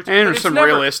military roots. And there's some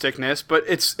realisticness, but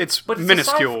it's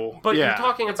minuscule. But yeah. you're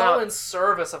talking It's about... all in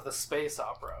service of the space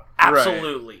opera.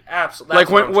 Absolutely. Absolutely.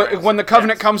 Like, when the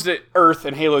Covenant comes to Earth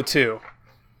in Halo 2,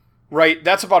 right,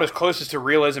 that's about as close to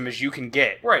realism as you can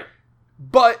get. Right.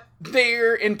 But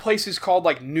they're in places called,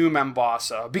 like, New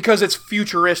Mombasa, because it's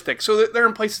futuristic, so they're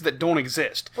in places that don't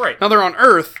exist. Right. Now, they're on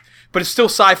Earth, but it's still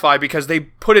sci-fi because they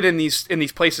put it in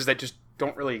these places that just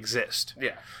don't really exist.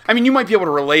 Yeah. I mean, you might be able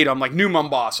to relate them, like New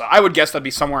Mombasa. I would guess that'd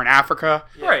be somewhere in Africa.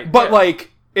 Right. But,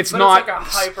 like, it's not... It's like a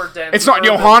hyper-dense... It's not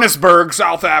Johannesburg,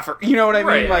 South Africa. You know what I mean?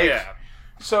 Right, Like, yeah.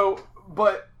 So,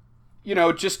 but,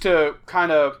 just to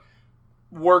kind of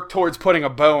work towards putting a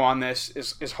bow on this,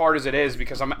 as hard as it is,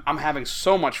 because I'm having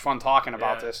so much fun talking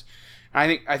about this.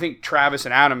 And I think Travis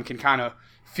and Adam can kind of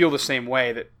feel the same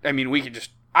way. That, I mean, we could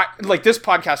just... this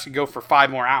podcast could go for 5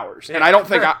 more hours. And I don't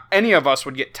think any of us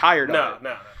would get tired of it.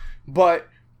 No. But,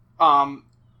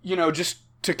 just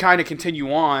to kind of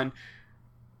continue on,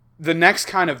 the next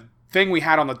kind of thing we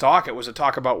had on the docket was to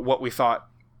talk about what we thought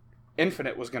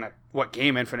what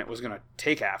game Infinite was going to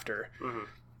take after. Mm-hmm.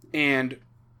 And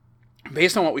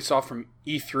based on what we saw from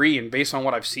E3 and based on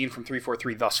what I've seen from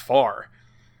 343 thus far,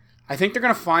 I think they're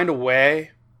going to find a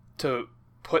way to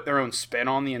put their own spin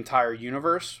on the entire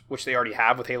universe, which they already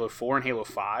have with Halo 4 and Halo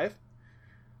 5.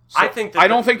 So I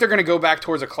don't think they're going to go back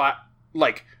towards it's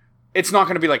not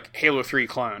going to be like Halo 3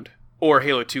 cloned or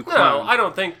Halo 2 cloned. No, I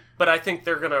don't think, but I think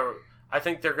they're going to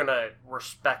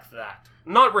respect that.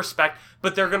 Not respect,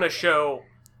 but they're going to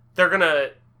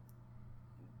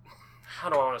how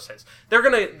do I want to say this? They're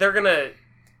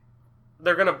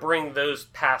gonna bring those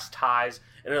past ties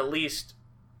and at least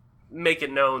make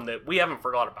it known that we haven't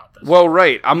forgot about this. Well,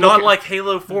 right. I'm not like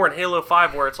Halo 4 and Halo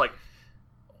 5 where it's like,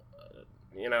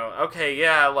 okay,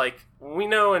 yeah, like we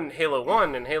know in Halo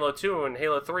 1 and Halo 2 and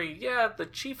Halo 3, yeah, the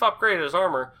Chief upgraded his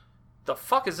armor. The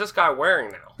fuck is this guy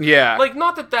wearing now? Yeah. Like,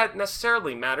 not that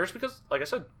necessarily matters because, like I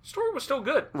said, story was still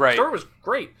good. Right. Story was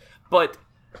great, but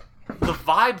the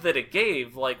vibe that it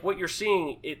gave, like what you're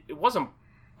seeing, it wasn't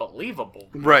believable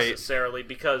necessarily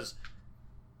because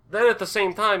then at the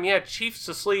same time, yeah, Chief's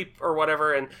asleep or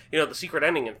whatever, and the secret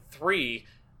ending in 3,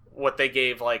 what they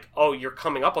gave, like, oh, you're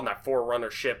coming up on that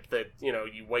Forerunner ship that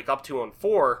you wake up to on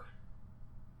 4.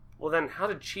 Well, then how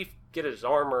did Chief get his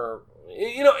armor?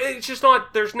 It's just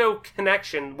not. There's no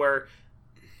connection where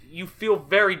you feel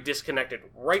very disconnected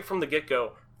right from the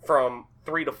get-go from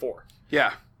 3 to 4.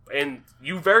 Yeah. And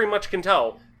you very much can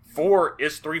tell 4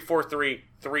 is 343,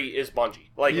 3 is Bungie.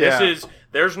 Like,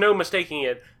 there's no mistaking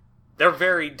it. They're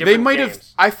very different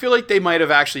games. I feel like they might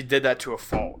have actually did that to a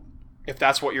fault, if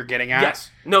that's what you're getting at. Yes.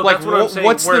 No, that's what I'm saying.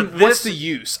 What's the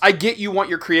use? I get you want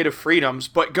your creative freedoms,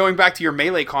 but going back to your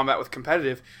melee combat with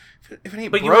competitive, if it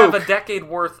ain't broke... But you have a decade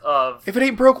worth of... If it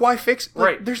ain't broke, why fix it?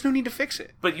 Right. There's no need to fix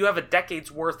it. But you have a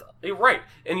decade's worth... Right.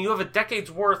 And you have a decade's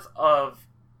worth of...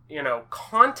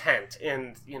 content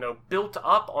and, built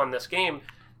up on this game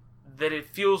that it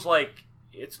feels like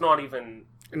it's not even...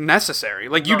 necessary.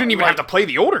 Like, you didn't even have to play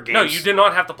the older games. No, you did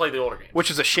not have to play the older games. Which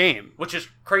is a shame. Which is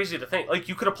crazy to think. Like,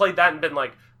 you could have played that and been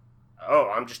like, oh,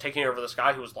 I'm just taking over this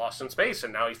guy who was lost in space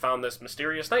and now he found this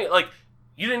mysterious thing. Like,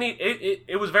 you didn't need...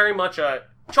 It was very much a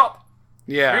chop.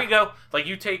 Yeah. Here you go. Like,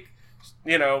 you take,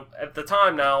 at the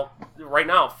time now, right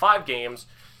now, 5 games.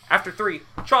 After 3,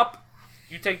 chop.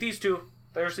 You take these 2.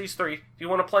 There's these 3. If you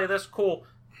want to play this, cool.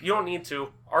 You don't need to.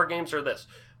 Our games are this.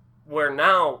 Where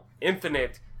now,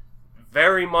 Infinite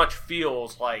very much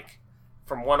feels like,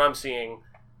 from what I'm seeing,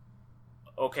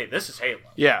 okay, this is Halo.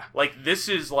 Yeah. Like, this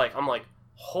is like, I'm like,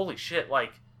 holy shit,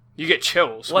 like, you get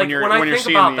chills like, when you're when I when you're think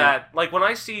seeing about the, that, like,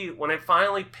 when it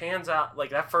finally pans out, like,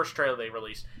 that first trailer they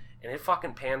released, and it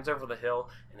fucking pans over the hill,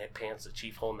 and it pans the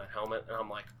Chief holding that helmet, and I'm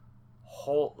like,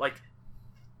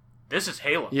 this is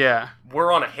Halo. Yeah.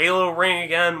 We're on a Halo ring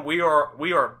again. We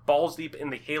are balls deep in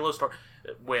the Halo story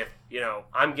with,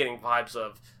 I'm getting vibes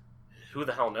of, who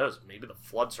the hell knows, maybe the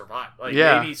Flood survived. Like,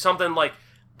 maybe something like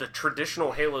the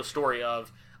traditional Halo story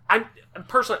of,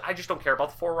 personally, I just don't care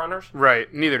about the Forerunners.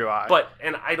 Right, neither do I. But,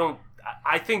 and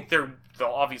I think they'll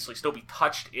obviously still be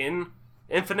touched in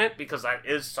Infinite, because that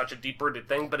is such a deep-rooted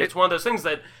thing, but it's one of those things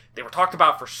that they were talked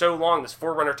about for so long, this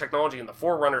Forerunner technology and the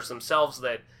Forerunners themselves,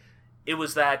 that it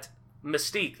was that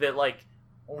mystique that, like,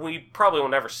 we probably will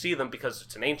never see them because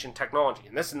it's an ancient technology,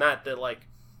 and this and that, like,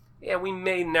 yeah, we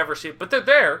may never see it, but they're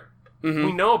there. Mm-hmm.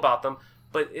 We know about them,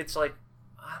 but it's like,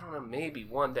 I don't know, maybe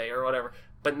one day or whatever,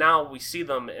 but now we see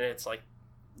them, and it's like,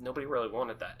 nobody really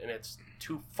wanted that, and it's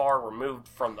too far removed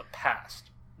from the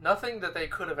past. Nothing that they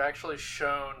could have actually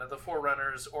shown the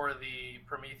Forerunners or the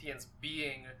Prometheans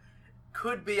being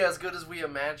could be as good as we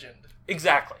imagined.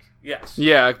 Exactly, yes.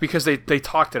 Yeah, because they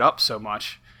talked it up so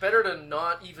much. Better to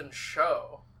not even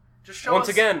show. Just show Once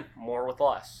us... again, more with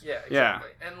less. Yeah, exactly.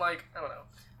 Yeah. And, like, I don't know.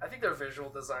 I think their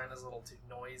visual design is a little too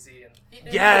noisy. And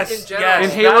in general, in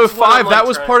Halo 5, that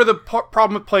was part of the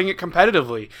problem with playing it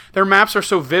competitively. Their maps are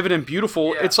so vivid and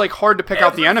beautiful, it's like hard to pick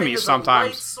out the enemies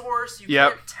sometimes. Light source, you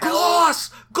can't tell.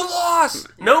 Gloss!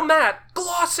 No matte,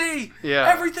 glossy!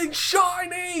 Yeah. Everything's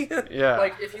shiny! Yeah.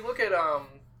 Like, if you look at,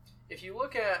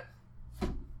 do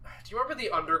you remember the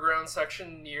underground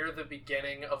section near the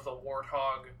beginning of the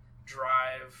Warthog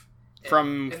drive?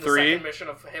 From 3? In the second mission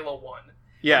of Halo 1.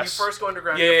 Yes. When you first go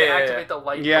underground, you have to activate the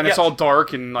light. Yeah, and it's all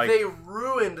dark and like... They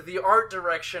ruined the art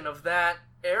direction of that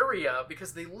area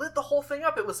because they lit the whole thing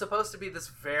up. It was supposed to be this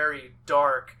very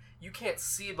dark... You can't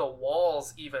see the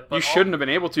walls even. But you shouldn't have been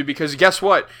able to, because guess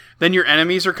what? Then your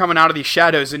enemies are coming out of these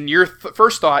shadows, and your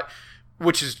first thought,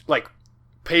 which is like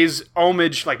pays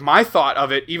homage, like my thought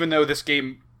of it, even though this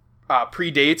game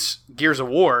predates Gears of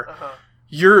War,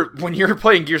 when you're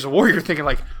playing Gears of War, you're thinking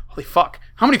like, holy fuck,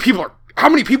 how many people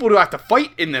do I have to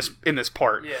fight in this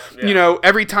part? Yeah.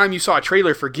 Every time you saw a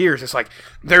trailer for Gears, it's like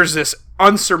there's this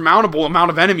unsurmountable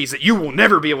amount of enemies that you will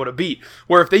never be able to beat.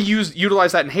 Where if they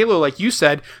utilize that in Halo, like you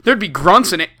said, there'd be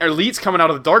grunts and elites coming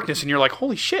out of the darkness, and you're like,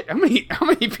 holy shit, how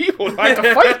many people do I have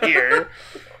to fight here?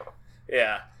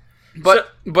 Yeah.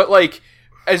 But like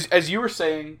as you were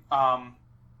saying,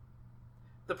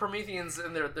 the Prometheans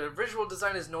and their visual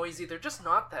design is noisy. They're just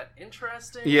not that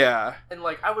interesting. Yeah. And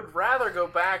like I would rather go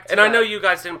back to And I know you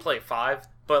guys didn't play 5,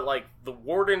 but like the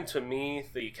Warden to me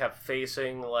that you kept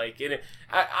facing, like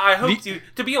I hope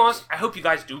to be honest, I hope you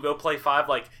guys do go play 5.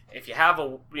 Like if you have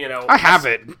I have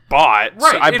it bought.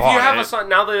 Right. I if bought you have it.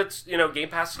 now that it's Game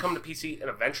Pass has come to PC, and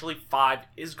eventually 5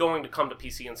 is going to come to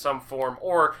PC in some form,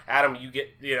 or Adam, you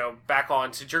get back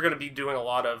on, since you're going to be doing a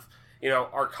lot of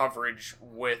our coverage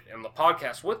and the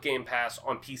podcast with Game Pass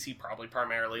on PC, probably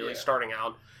primarily, at least starting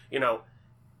out.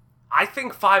 I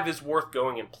think 5 is worth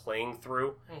going and playing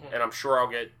through, and I'm sure I'll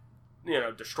get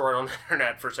destroyed on the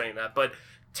internet for saying that. But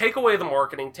take away the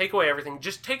marketing, take away everything,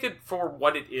 just take it for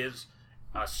what it is.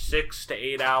 A 6 to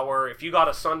 8 hour. If you got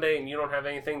a Sunday and you don't have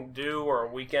anything to do, or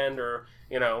a weekend, or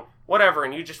whatever,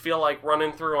 and you just feel like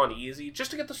running through on easy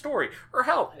just to get the story, or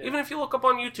hell, even if you look up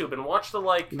on YouTube and watch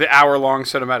the hour-long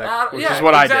cinematic, which is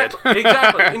what I did.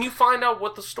 Exactly, and you find out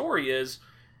what the story is.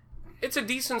 It's a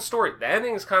decent story. The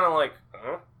ending's kind of like,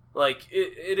 like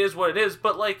it is what it is,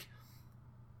 but like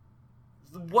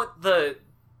what the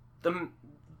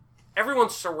everyone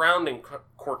surrounding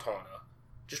Cortana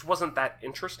just wasn't that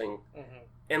interesting.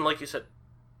 And like you said,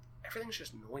 everything's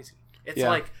just noisy. It's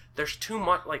like there's too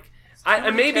much. Like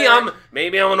maybe I'm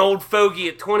an old fogey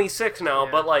at 26 now,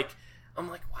 but like I'm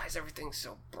like, why is everything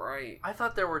so bright? I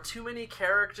thought there were too many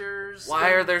characters. Why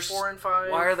are there 4 and 5?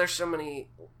 Why are there so many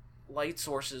light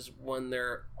sources when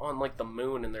they're on like the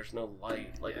moon and there's no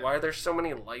light? Like why are there so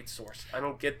many light sources? I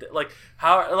don't get that. Like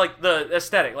how, like the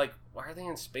aesthetic, like why are they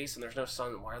in space and there's no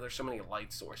sun? Why are there so many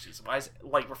light sources? Why is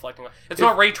light reflecting? It's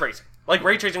not ray tracing. Like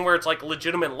ray tracing where it's like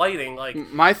legitimate lighting. Like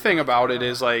my thing about it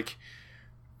is like,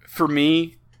 for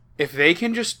me, if they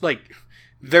can just like,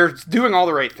 they're doing all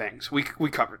the right things. We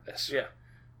covered this. Yeah.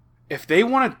 If they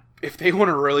want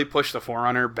to really push the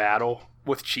Forerunner battle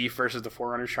with Chief versus the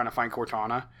Forerunners trying to find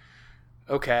Cortana.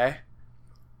 Okay.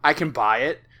 I can buy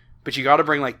it, but you got to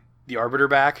bring, like, the Arbiter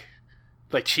back.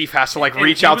 Like, Chief has to, like,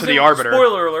 reach out to the Arbiter.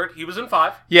 Spoiler alert, he was in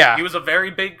 5. Yeah. He was a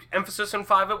very big emphasis in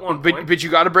 5 at one point. But you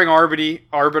got to bring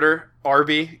Arbiter,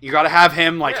 Arby. You got to have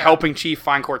him, like, helping Chief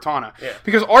find Cortana. Yeah.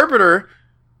 Because Arbiter,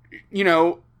 you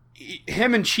know,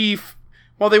 him and Chief,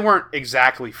 well, they weren't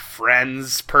exactly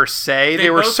friends, per se. They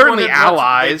were certainly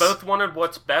allies. They both wanted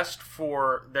what's best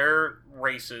for their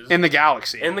races. In the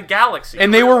galaxy.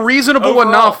 And they were reasonable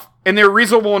enough. And they were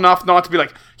reasonable enough not to be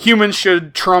like, humans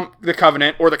should trump the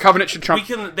Covenant, or the Covenant should trump...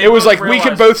 It was like, we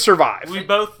could both survive. We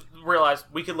both realized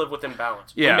we could live within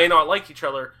balance. Yeah. We may not like each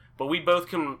other, but we both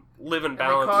can live in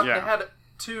balance. They had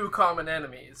 2 common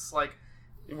enemies. Like,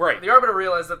 right. The Arbiter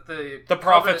realized that the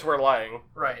prophets were lying.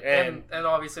 Right. And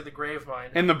obviously the Gravemind.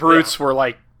 And the Brutes were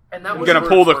like, and that I'm going to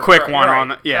pull the quick one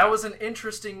on... Yeah. That was an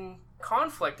interesting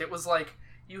conflict. It was like...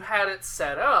 You had it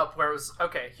set up where it was,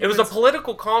 okay... It was a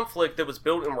political conflict that was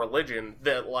built in religion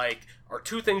that, like, are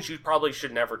 2 things you probably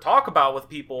should never talk about with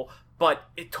people, but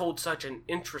it told such an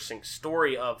interesting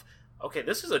story of, okay,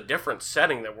 this is a different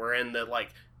setting that we're in that,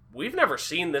 like, we've never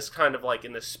seen this kind of, like,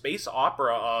 in the space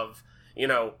opera of, you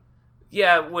know...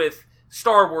 Yeah, with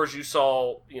Star Wars you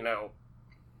saw, you know...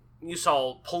 You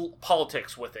saw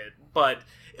politics with it, but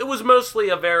it was mostly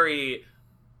a very...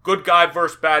 good guy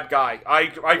versus bad guy.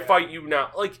 I fight you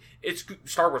now. Like, it's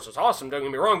Star Wars was awesome, don't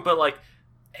get me wrong, but, like,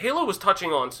 Halo was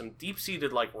touching on some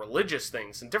deep-seated, like, religious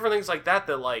things and different things like that,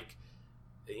 like,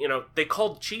 you know, they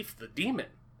called Chief the Demon.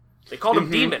 They called him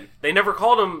Demon. They never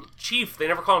called him Chief. They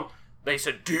never called him... They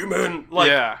said Demon.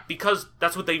 Like, because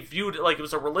that's what they viewed, like, it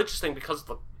was a religious thing because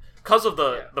of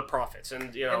the prophets,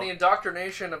 and, you know... And the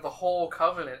indoctrination of the whole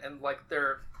Covenant, and, like,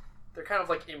 they're kind of,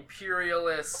 like,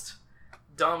 imperialist...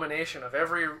 domination of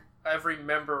every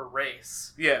member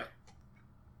race. Yeah.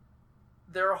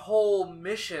 Their whole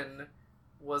mission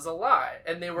was a lie,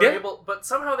 and they were but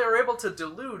somehow they were able to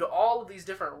delude all of these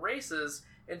different races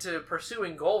into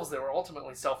pursuing goals that were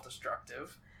ultimately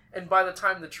self-destructive. And by the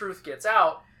time the truth gets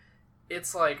out,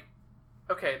 it's like,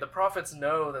 okay, the prophets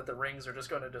know that the rings are just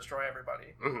going to destroy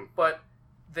everybody, but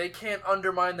they can't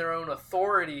undermine their own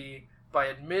authority by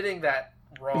admitting that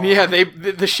wrong. Yeah,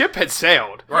 the ship had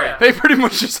sailed. Right. They pretty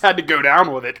much just had to go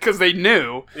down with it because they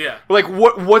knew. Yeah. Like,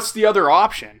 what's the other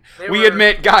option? We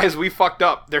admit, guys, we fucked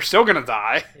up. They're still gonna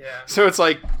die. Yeah. So it's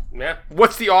like,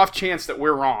 what's the off chance that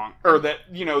we're wrong, or that,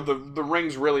 you know, the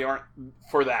rings really aren't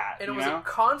for that? And it was a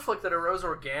conflict that arose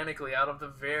organically out of the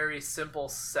very simple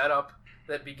setup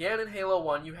that began in Halo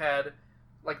 1. You had,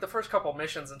 like, the first couple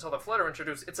missions until the Flood are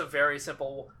introduced. It's a very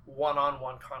simple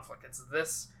one-on-one conflict. It's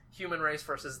this human race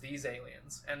versus these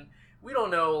aliens, and we don't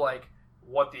know, like,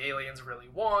 what the aliens really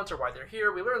want or why they're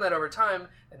here. We learn that over time,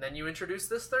 and then you introduce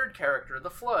this third character, the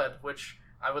Flood, which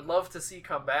I would love to see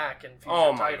come back in future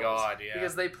titles. Oh my god, yeah.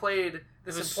 Because they played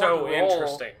this important so role.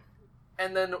 Interesting.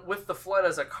 And then with the Flood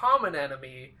as a common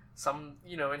enemy,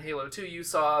 you know, in Halo 2 you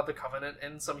saw the Covenant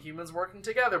and some humans working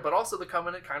together, but also the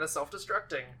Covenant kind of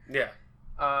self-destructing. Yeah.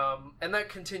 And that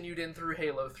continued in through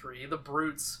Halo 3. The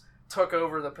Brutes took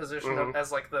over the position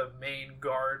as, like, the main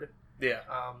guard. Yeah.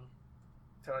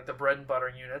 Kind of like the bread and butter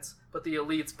units. But the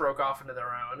elites broke off into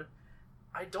their own.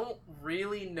 I don't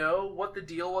really know what the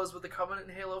deal was with the Covenant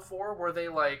in Halo 4. Were they,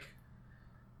 like...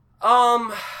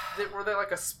 were they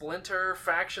like a splinter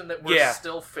faction that were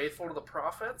still faithful to the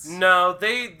prophets? No,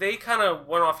 they kind of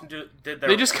went off and did their...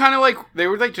 They just kind of, like... They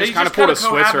were, like, just kind of pulled a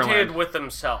Switzerland. with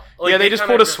themselves. Like, they just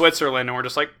pulled a Switzerland and were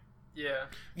just like... Yeah.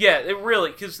 Yeah, it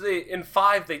really, because in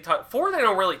 5 4 they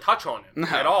don't really touch on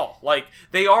it at all. Like,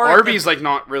 they are... Arby's, like,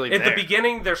 not really At the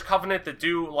beginning, there's Covenant that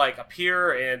do, like,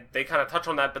 appear, and they kind of touch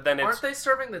on that, but then it's... Aren't they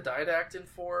serving the Didact in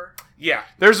 4? Yeah.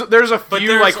 There's a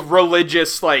few, like,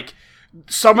 religious, like...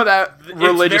 Some of that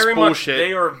religious bullshit.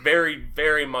 They are very,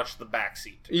 very much the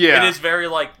backseat. Yeah. It is very,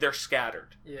 like, they're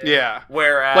scattered. Yeah.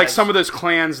 Whereas... Like, some of those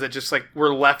clans that just, like,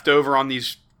 were left over on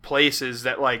these places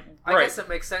that, like... I guess it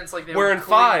makes sense. Like, they were in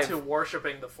 5 to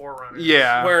worshipping the Forerunners.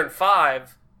 Yeah. Where in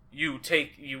 5, you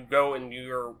go and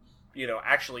you're, you know,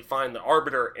 actually find the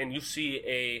Arbiter, and you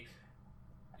see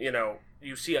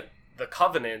the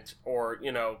Covenant, or,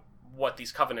 you know, what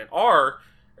these Covenant are,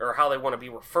 or how they want to be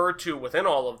referred to within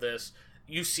all of this.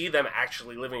 You see them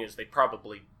actually living as they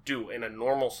probably do in a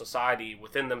normal society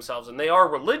within themselves, and they are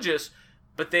religious,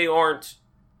 but they aren't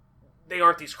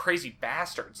these crazy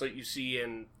bastards that you see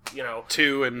in, you know,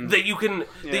 2 and that you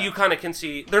kind of can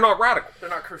see. They're not radical. They're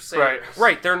not crusaders.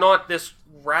 Right. They're not this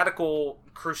radical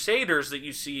crusaders that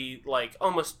you see, like,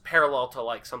 almost parallel to,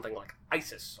 like, something like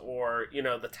ISIS or, you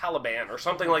know, the Taliban or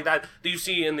something like that you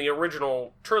see in the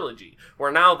original trilogy,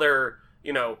 where now they're,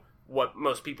 you know, what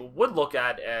most people would look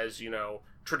at as,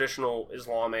 traditional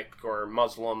Islamic or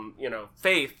Muslim,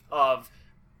 faith of,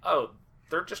 oh,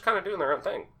 they're just kind of doing their own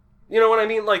thing. You know what I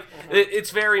mean? Like,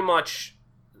 it's very much,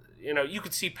 you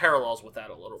could see parallels with that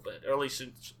a little bit, or at least,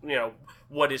 it's,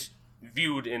 what is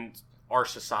viewed in our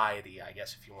society, I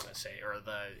guess, if you want to say, or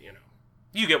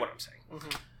you get what I'm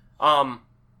saying.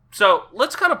 So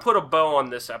let's kind of put a bow on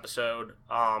this episode,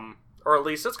 or at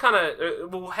least let's kind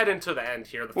of, we'll head into the end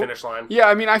here, the finish line. Yeah,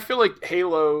 I mean, I feel like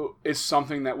Halo is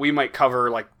something that we might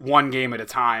cover like one game at a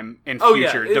time in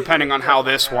future, depending on how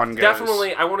this one goes.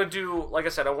 Definitely, I want to do, like I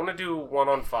said, I want to do 1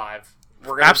 on 5.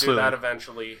 We're going to do that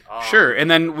eventually. Sure, and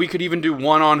then we could even do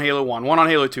 1 on Halo 1, 1 on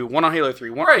Halo 2, 1 on Halo 3,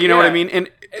 what I mean? And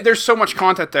there's so much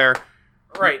content there.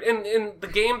 Right, and the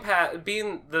Game Pass,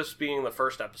 being the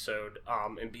first episode,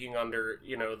 and being under,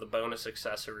 the bonus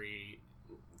accessory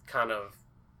kind of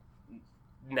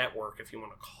network, if you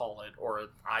want to call it, or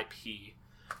IP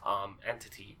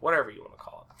entity, whatever you want to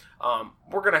call it.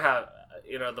 We're going to have,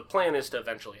 the plan is to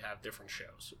eventually have different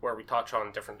shows where we touch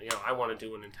on different, I want to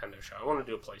do a Nintendo show, I want to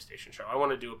do a PlayStation show, I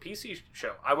want to do a PC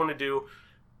show, I want to do,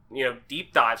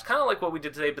 deep dives, kind of like what we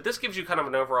did today, but this gives you kind of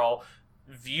an overall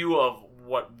view of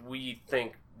what we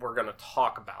think we're going to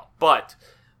talk about. But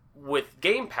with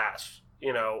Game Pass,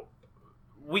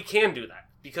 we can do that,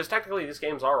 because technically these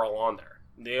games are all on there.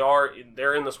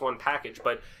 They're in this one package,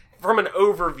 but from an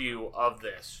overview of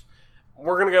this,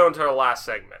 we're going to go into our last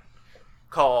segment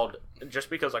called, just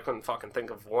because I couldn't fucking think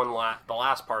of the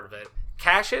last part of it,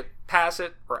 Cash It, Pass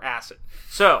It, or Ass It.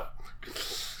 So,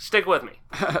 stick with me.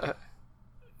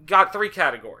 Got 3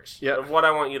 categories of what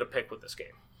I want you to pick with this game.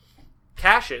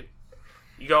 Cash It,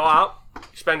 you go out,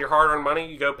 you spend your hard-earned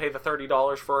money, you go pay the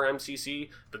 $30 for MCC,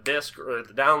 the disc, or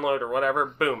the download, or whatever,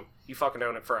 boom, you fucking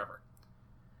own it forever.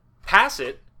 Pass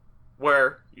It,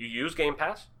 where you use Game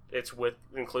Pass, it's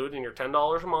included in your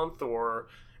 $10 a month, or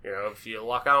if you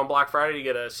luck out on Black Friday, you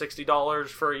get a $60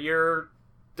 for a year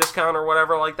discount or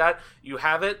whatever like that. You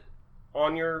have it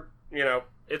on your,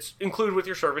 it's included with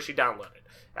your service. You download it.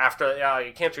 After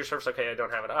you cancel your service, okay, I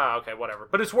don't have it. Okay, whatever.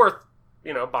 But it's worth,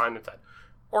 buying it then.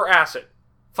 Or Ass It.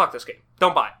 Fuck this game.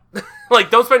 Don't buy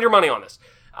it. Don't spend your money on this.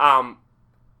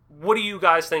 What do you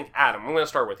guys think, Adam? I'm going to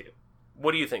start with you.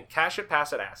 What do you think? Cash It,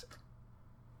 Pass It, Ass It?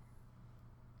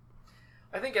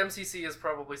 I think MCC is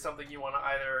probably something you want to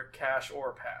either cash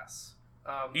or pass.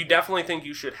 You definitely think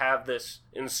you should have this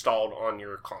installed on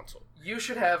your console? You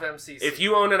should have MCC. If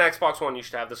you own an Xbox One, you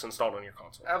should have this installed on your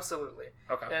console. Absolutely.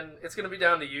 Okay. And it's going to be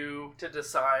down to you to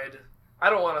decide. I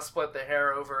don't want to split the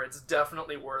hair over. It's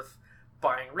definitely worth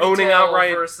buying retail owning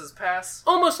outright versus pass.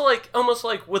 Almost like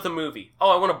with a movie. Oh,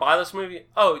 I want to buy this movie.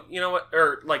 Oh, you know what?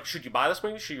 Or should you buy this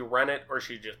movie? Should you rent it, or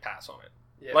should you just pass on it?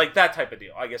 Yeah. Like that type of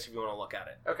deal, I guess, if you want to look at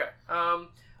it. Okay.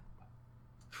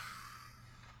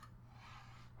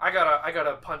 I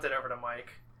gotta punt it over to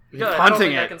Mike. You're punting it. I don't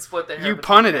think I can split the hair. You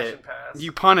punted it.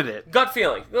 You punted it. Gut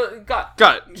feeling. Gut.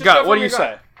 What do you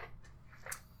say?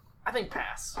 I think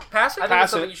pass. Pass it? I think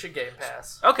it's something you should Game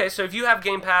Pass. Okay, so if you have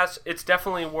Game Pass, it's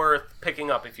definitely worth picking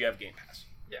up if you have Game Pass.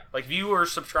 Yeah. Like, if you are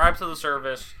subscribed to the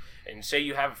service and say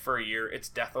you have it for a year, it's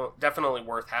definitely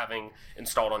worth having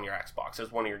installed on your Xbox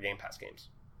as one of your Game Pass games.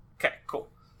 Okay, cool.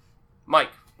 Mike,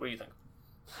 what do you think?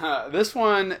 This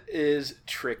one is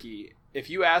tricky. If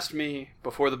you asked me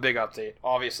before the big update,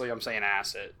 obviously I'm saying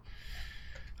Ass It.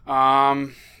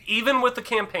 Even with the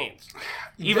campaigns.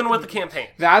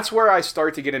 That's where I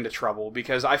start to get into trouble,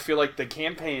 because I feel like the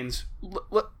campaigns...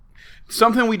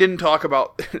 something we didn't talk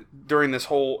about during this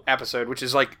whole episode, which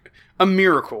is like a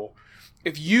miracle.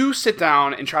 If you sit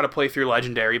down and try to play through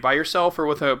Legendary by yourself or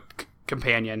with a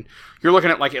companion, you're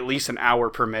looking at like at least an hour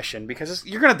per mission, because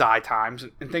you're going to die times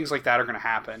and things like that are going to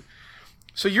happen.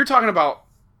 So you're talking about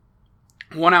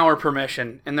 1 hour per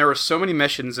mission, and there are so many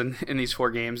missions in these 4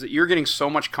 games that you're getting so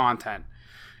much content.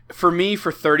 For me,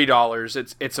 for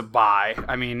 $30, it's a buy.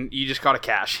 I mean, you just got to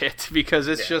cash it, because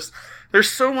it's just, there's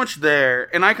so much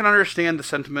there, and I can understand the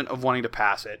sentiment of wanting to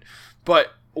pass it.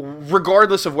 But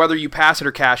regardless of whether you pass it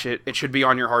or cash it, it should be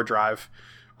on your hard drive.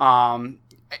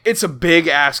 It's a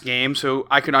big-ass game, so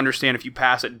I can understand if you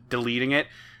pass it, deleting it.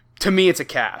 To me, it's a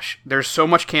cash. There's so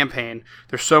much campaign.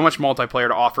 There's so much multiplayer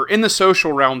to offer. In the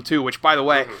social realm, too, which, by the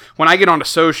way, when I get onto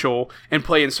social and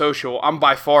play in social, I'm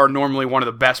by far normally one of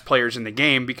the best players in the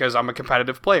game, because I'm a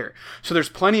competitive player. So there's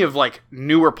plenty of, like,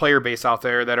 newer player base out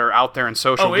there that are out there in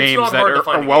social games that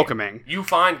are welcoming. You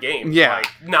find games. Yeah. Like,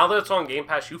 now that it's on Game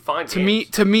Pass, you find games.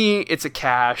 To me, it's a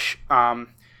cash.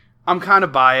 I'm kind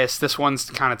of biased. This one's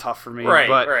kind of tough for me.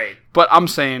 Right. But I'm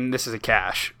saying this is a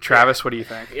cash. Travis, what do you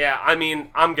think? Yeah, I mean,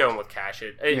 I'm going with cash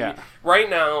it. Yeah. Right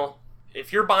now,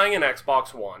 if you're buying an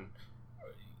Xbox One,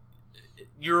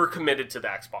 you're committed to the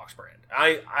Xbox brand.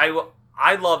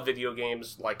 I love video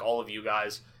games like all of you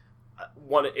guys.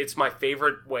 It's my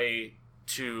favorite way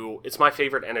to. It's my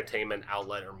favorite entertainment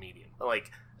outlet or medium. Like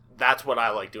that's what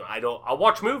I like doing. I'll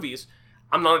watch movies.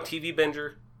 I'm not a TV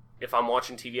binger. If I'm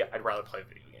watching TV, I'd rather play a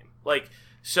video game. Like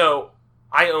so,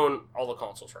 I own all the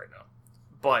consoles right now,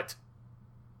 but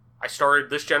I started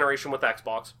this generation with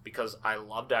Xbox because I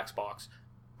loved Xbox,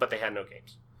 but they had no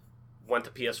games. Went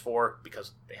to PS4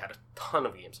 because they had a ton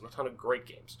of games and a ton of great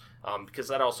games, because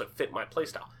that also fit my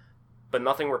playstyle. But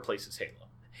nothing replaces Halo.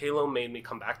 Halo made me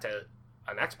come back to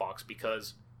an Xbox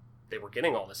because they were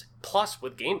getting all this. Plus,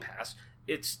 with Game Pass,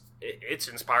 it's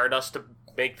inspired us to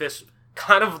make this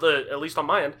kind of at least on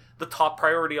my end, the top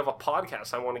priority of a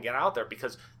podcast I want to get out there,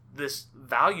 because this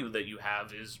value that you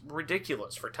have is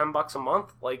ridiculous for $10 a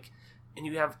month. Like, and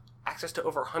you have access to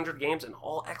over 100 games and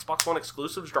all Xbox One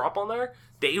exclusives drop on there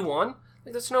day one.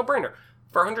 Like, that's a no-brainer.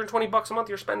 For $120 a month,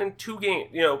 you're spending two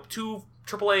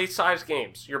AAA sized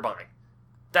games you're buying.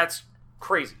 That's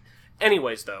crazy.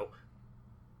 Anyways, though,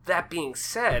 that being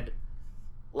said,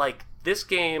 like this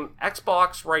game,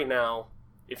 Xbox right now,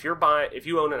 if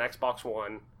you own an Xbox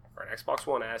One or an Xbox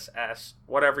One S,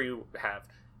 whatever you have,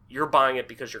 you're buying it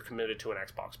because you're committed to an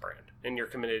Xbox brand, and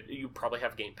you probably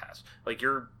have Game Pass. Like,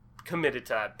 you're committed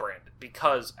to that brand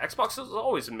because Xbox has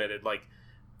always admitted, like,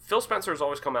 Phil Spencer has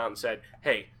always come out and said,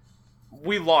 hey,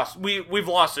 we've lost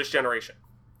this generation.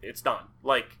 It's done.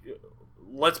 Like,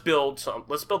 let's build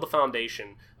the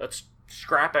foundation. Let's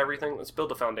scrap everything. Let's build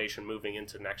the foundation moving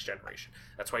into the next generation.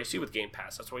 That's why you see with Game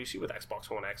Pass. That's why you see with Xbox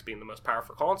One X being the most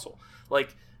powerful console.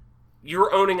 Like,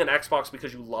 you're owning an Xbox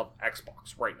because you love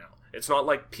Xbox right now. It's not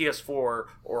like PS4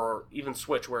 or even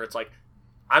Switch where it's like,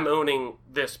 I'm owning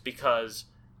this because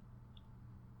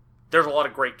there's a lot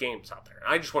of great games out there.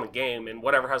 I just want a game, and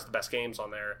whatever has the best games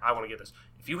on there, I want to get this.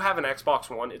 If you have an Xbox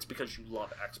One, it's because you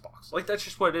love Xbox. Like, that's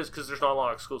just what it is, because there's not a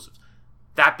lot of exclusives.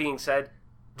 That being said,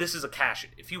 this is a cash-in.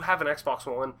 If you have an Xbox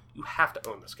One, you have to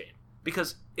own this game,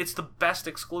 because it's the best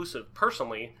exclusive,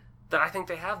 personally, that I think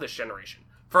they have this generation.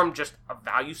 From just a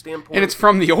value standpoint. And it's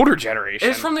from the older generation.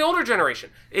 It's from the older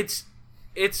generation. It's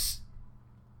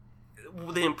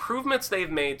the improvements they've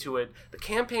made to it. The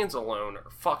campaigns alone are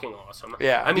fucking awesome.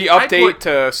 Yeah, I mean, the update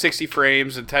to 60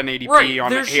 frames and 1080p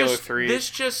on Halo 3.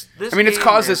 It's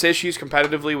caused us issues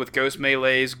competitively with Ghost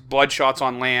Melees, Bloodshots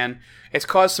on LAN. It's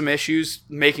caused some issues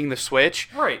making the switch.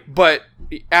 Right. But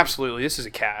absolutely, this is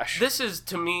a cash.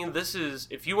 To me,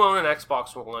 if you own an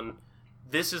Xbox One,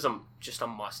 this is just a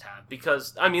must-have,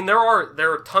 because I mean there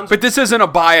are tons. But this isn't a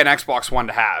buy an Xbox One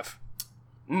to have.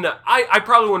 No, I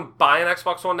probably wouldn't buy an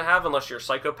Xbox One to have unless you're a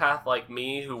psychopath like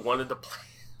me who wanted to play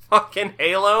fucking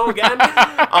Halo again,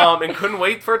 and couldn't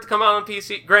wait for it to come out on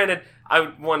PC. Granted,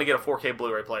 I wanted to get a 4K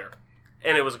Blu-ray player,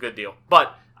 and it was a good deal.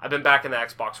 But I've been back in the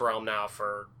Xbox realm now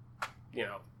for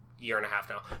year and a half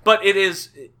now. But it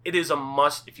is a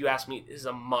must. If you ask me, it is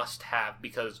a must-have,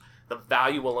 because the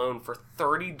value alone for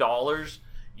 $30,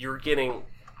 you're getting,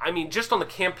 I mean, just on the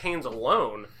campaigns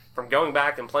alone, from going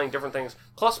back and playing different things,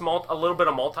 plus a little bit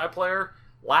of multiplayer.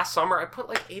 Last summer, I put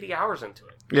like 80 hours into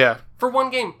it. Yeah. For one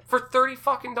game, for $30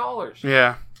 fucking.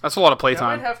 Yeah, that's a lot of playtime.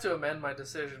 I might have to amend my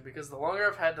decision, because the longer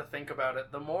I've had to think about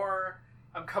it, the more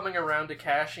I'm coming around to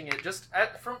cashing it. Just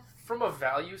from a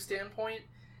value standpoint,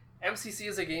 MCC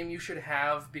is a game you should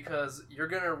have because you're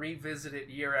going to revisit it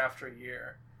year after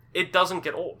year. It doesn't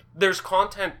get old. There's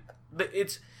content.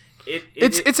 It's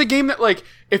a game that, like,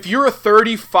 if you're a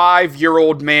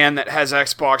 35-year-old man that has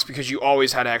Xbox because you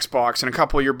always had Xbox, and a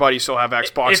couple of your buddies still have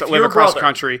Xbox that live across the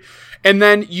country, and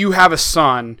then you have a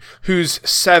son who's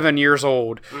 7 years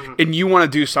old, and you want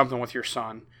to do something with your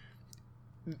son,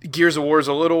 Gears of War is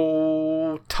a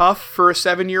little tough for a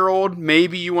 7-year-old.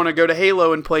 Maybe you want to go to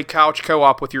Halo and play couch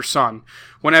co-op with your son.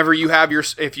 Whenever you have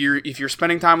if you're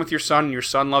spending time with your son and your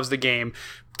son loves the game,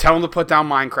 tell him to put down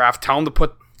Minecraft, tell him to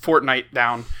put Fortnite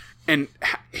down, and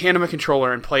hand him a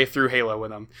controller and play through Halo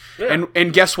with him. Yeah.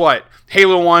 And guess what?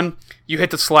 Halo 1, you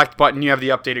hit the select button, you have the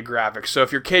updated graphics. So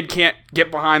if your kid can't get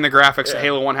behind the graphics that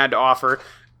Halo 1 had to offer,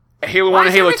 Halo 1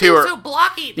 and Halo 2 are so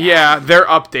blocky now? Yeah, they're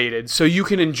updated, so you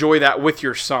can enjoy that with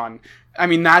your son. I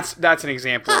mean, that's an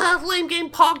example. Lame game,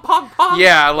 pog.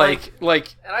 Yeah, like.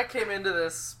 And I came into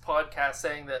this podcast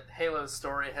saying that Halo's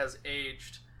story has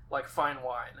aged like fine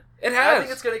wine. It has. And I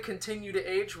think it's going to continue to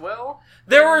age well.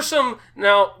 There are some,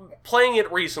 now, playing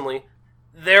it recently,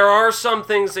 there are some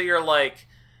things that you're like,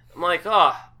 I'm like,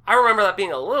 I remember that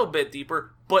being a little bit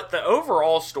deeper, but the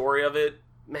overall story of it,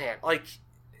 man, like,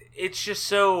 it's just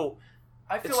so,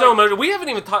 it's so emotional. We didn't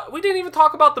even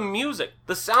talk about the music,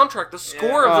 the soundtrack, the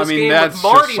score of this game with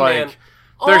Marty, man.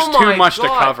 There's too much to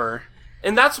cover.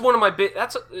 And that's one of my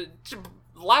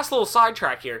last little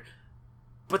sidetrack here.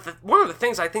 But one of the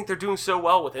things I think they're doing so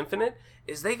well with Infinite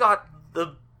is they got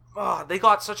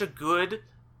such a good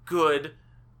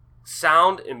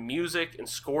sound and music and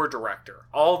score director.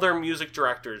 All their music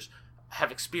directors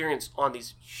have experience on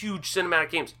these huge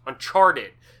cinematic games.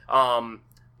 Uncharted,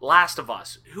 Last of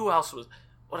Us.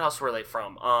 What else were they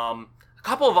from? A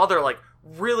couple of other like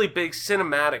really big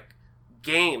cinematic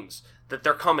games that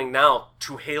they're coming now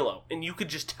to Halo. And you could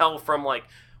just tell from like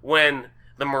when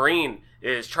the Marine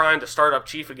is trying to start up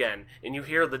Chief again, and you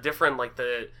hear the different like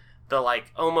the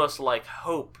like almost like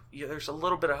hope. Yeah, there's a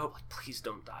little bit of hope, like please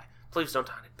don't die. Please don't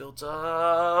die. And it builds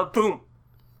up, boom.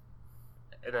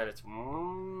 And then it's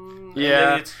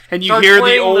and you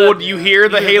hear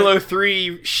the Halo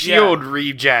 3 shield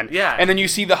regen. Yeah. And then you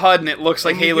see the HUD and it looks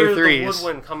like Halo 3. The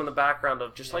woodwind come in the background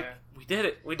of just like we did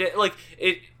it. Like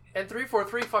it. And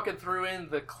 343 fucking threw in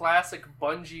the classic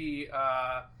Bungie.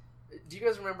 Do you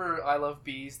guys remember I Love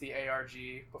Bees, the ARG,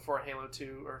 before Halo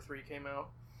 2 or 3 came out?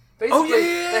 Basically,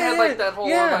 they had like that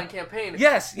whole online campaign.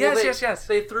 Yes.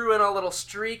 They threw in a little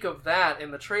streak of that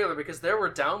in the trailer because there were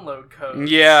download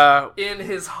codes. Yeah. In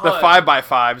his HUD. The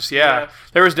 5x5s, yeah.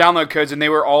 There was download codes, and they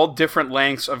were all different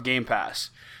lengths of Game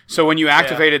Pass. So when you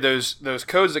activated those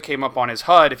codes that came up on his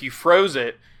HUD, if you froze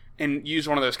it and used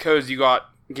one of those codes, you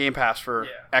got Game Pass for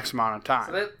X amount of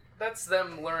time. So that's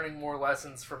them learning more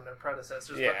lessons from their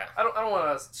predecessors. Yeah. But I don't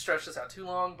want to stretch this out too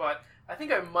long, but I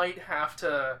think I might have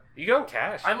to. You going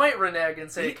cash? I might renege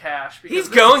and say cash. Because he's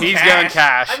going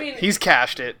cash. I mean, he's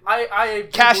cashed it. I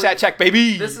cash that check,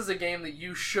 baby. This is a game that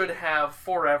you should have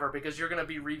forever because you're going to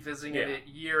be revisiting it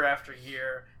year after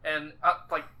year, and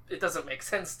like it doesn't make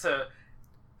sense to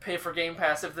pay for Game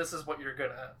Pass if this is what you're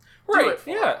gonna do it for.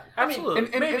 Yeah,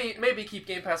 absolutely. I mean, maybe keep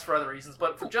Game Pass for other reasons,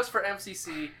 but just for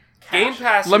MCC. Game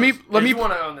Pass. Let me. You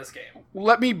want to own this game.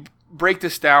 Let me break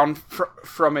this down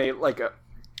from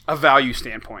a value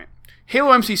standpoint.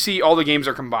 Halo MCC, all the games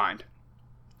are combined.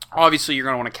 Obviously, you're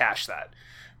going to want to cache that.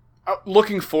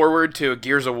 Looking forward to a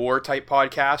Gears of War type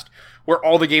podcast where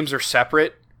all the games are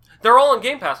separate. They're all in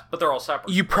Game Pass, but they're all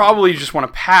separate. You probably just want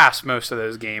to pass most of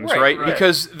those games, right?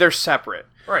 Because they're separate.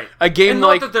 Right. A game and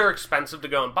not that they're expensive to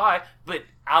go and buy, but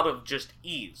out of just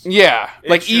ease. Yeah.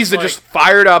 Like ease to just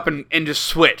fire it up and just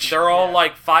switch. They're all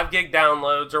like 5 gig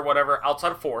downloads or whatever,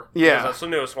 outside of 4. Yeah. That's the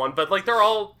newest one. But like they're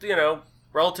all,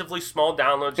 relatively small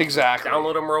downloads. Exactly.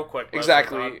 Download them real quick.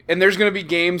 Exactly. And there's going to be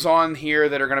games on here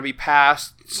that are going to be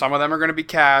passed. Some of them are going to be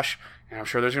cash. And I'm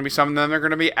sure there's going to be some of them that are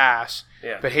going to be ass.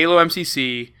 Yeah. But Halo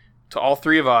MCC, to all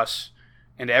three of us,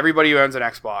 and to everybody who owns an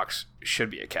Xbox, should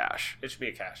be a cash. It should be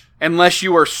a cash. Unless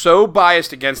you are so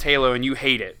biased against Halo and you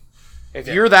hate it. If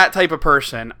you're that type of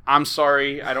person, I'm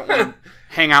sorry. I don't want to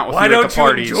hang out with you at the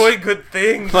parties. Why don't you enjoy good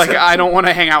things? Like, I don't want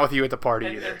to hang out with you at the party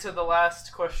either. And to the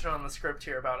last question on the script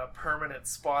here about a permanent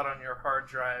spot on your hard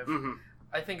drive,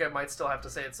 I think I might still have to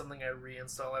say it's something I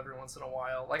reinstall every once in a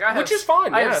while. Like which is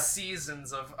fine. I have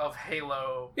seasons of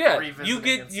Halo. Yeah,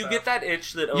 revisiting you get that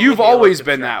itch that only you've Halo always can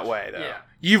been stretch. that way though. Yeah.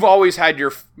 You've always had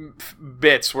your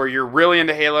bits where you're really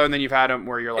into Halo, and then you've had them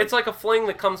where you're like, it's like a fling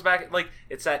that comes back. Like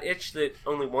it's that itch that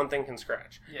only one thing can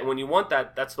scratch. Yeah. And when you want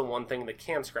that, that's the one thing that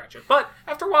can scratch it. But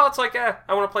after a while, it's like, I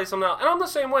want to play something else. And I'm the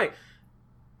same way.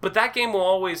 But that game will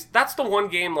always. That's the one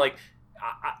game like.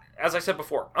 As I said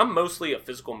before, I'm mostly a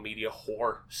physical media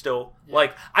whore still. Yeah.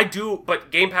 Like, I do,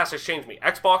 but Game Pass has changed me.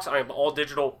 Xbox, I am all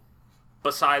digital.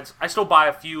 Besides, I still buy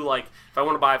a few, like, if I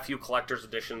want to buy a few collector's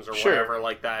editions or whatever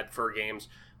like that for games.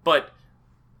 But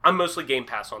I'm mostly Game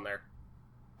Pass on there.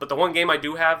 But the one game I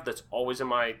do have that's always in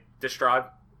my disk drive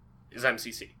is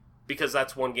MCC. Because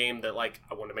that's one game that, like,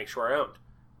 I want to make sure I owned.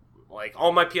 Like,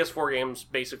 all my PS4 games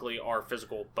basically are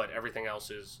physical, but everything else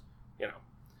is,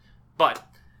 But,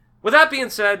 with that being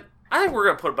said, I think we're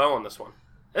going to put a bow on this one.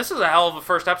 This is a hell of a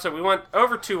first episode. We went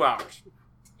over 2 hours.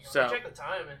 So check the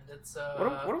time, and it's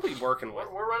what are we working with?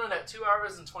 We're running at 2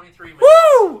 hours and 23 minutes.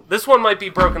 Woo! This one might be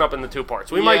broken up into 2 parts.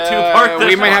 We might 2-part this.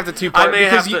 We might have to 2-part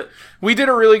because we did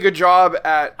a really good job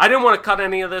at. I didn't want to cut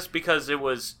any of this because it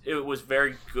was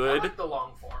very good. I like the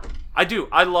long form. I do.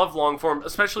 I love long form,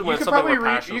 especially when it's something we're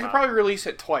passionate You could about. probably release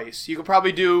it twice. You could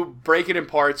probably break it in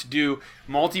parts, do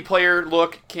multiplayer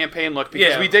look, campaign look,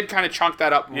 because we did kind of chunk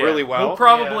that up really well. We'll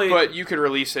probably, but you could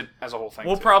release it as a whole thing.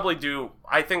 We'll probably do.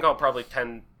 I think I'll probably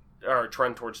trend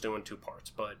towards doing 2 parts,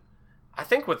 but I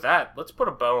think with that, let's put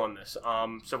a bow on this.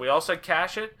 So we all said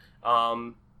cash it.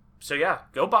 So yeah,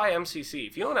 go buy MCC.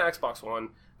 If you own an Xbox One,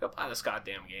 go buy this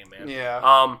goddamn game, man.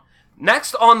 Yeah.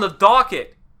 Next on the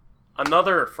docket,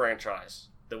 another franchise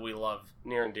that we love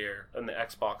near and dear in the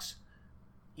Xbox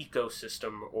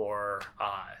ecosystem or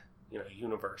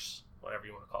universe whatever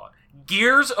you want to call it.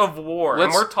 Gears of War.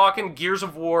 And we're talking Gears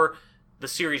of War, the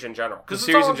series in general. The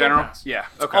series in general? Yeah.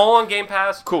 Okay. It's all on Game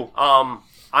Pass. Cool.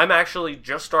 I'm actually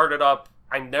just started up.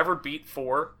 I never beat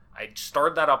 4. I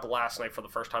started that up last night for the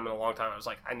first time in a long time. I was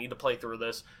like, I need to play through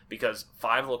this because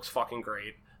 5 looks fucking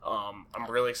great. I'm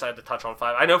really excited to touch on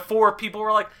 5. I know 4 people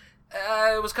were like,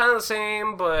 it was kind of the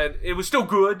same, but it was still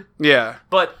good. Yeah.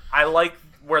 But I like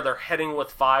where they're heading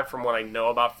with 5 from what I know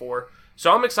about 4.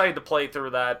 So I'm excited to play through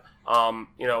that.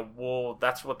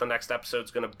 That's what the next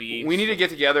episode's going to be. We need to get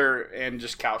together and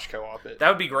just couch co-op it. That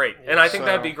would be great. And I think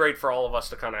that'd be great for all of us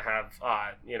to kind of have,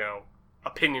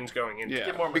 opinions going into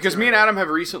it. Yeah, because me and Adam have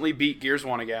recently beat Gears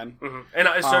 1 again. Mm-hmm. And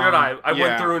so did I. I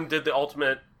went through and did the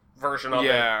ultimate version of it.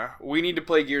 Yeah, we need to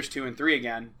play Gears 2 and 3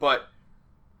 again, but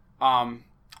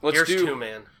Gears 2,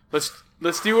 man.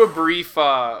 Let's do a brief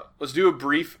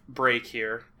break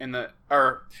here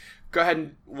go ahead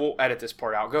and we'll edit this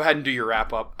part out. Go ahead and do your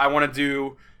wrap up. I want to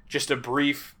do just a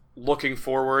brief looking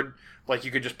forward, like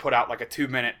you could just put out like a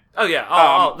 2-minute. Oh yeah,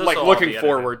 like looking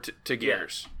forward to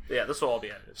Gears. Yeah, this will all be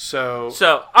edited. So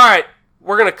all right,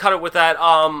 we're gonna cut it with that.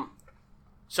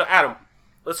 So Adam,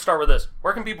 let's start with this.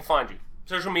 Where can people find you?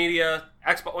 Social media,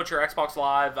 what's your Xbox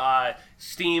Live,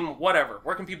 Steam, whatever.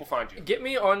 Where can people find you? Get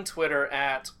me on Twitter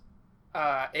at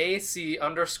AC_Marshy.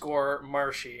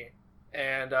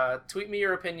 And tweet me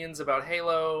your opinions about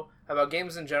Halo, about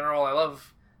games in general. I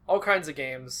love all kinds of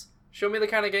games. Show me the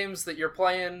kind of games that you're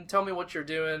playing. Tell me what you're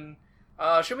doing.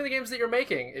 Show me the games that you're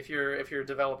making if you're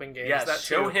developing games. Yes,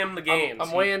 show him the games.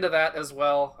 I'm way into that as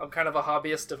well. I'm kind of a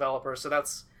hobbyist developer, so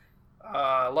that's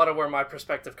a lot of where my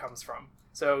perspective comes from.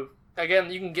 So again,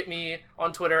 you can get me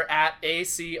on Twitter at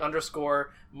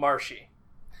AC_Marshy.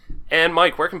 And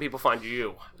Mike, where can people find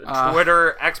you?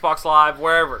 Twitter, Xbox Live,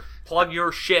 wherever. Plug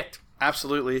your shit.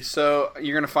 Absolutely. So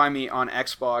you're going to find me on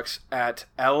Xbox at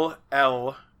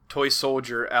LL Toy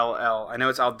Soldier LL. I know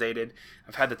it's outdated.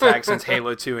 I've had the tag since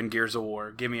Halo 2 and Gears of War.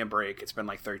 Give me a break. It's been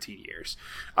like 13 years.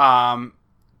 On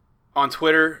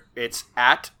Twitter, it's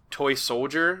at Toy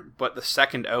Soldier, but the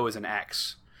second O is an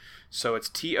X. So it's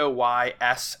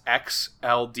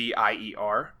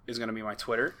TOYSXLDIER is going to be my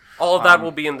Twitter. All of that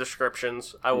will be in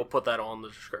descriptions. I will put that all in the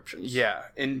descriptions. Yeah.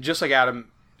 And just like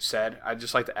Adam said, I'd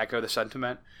just like to echo the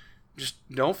sentiment. Just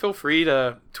don't feel free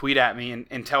to tweet at me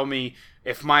and tell me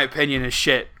if my opinion is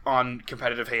shit on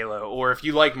competitive Halo, or if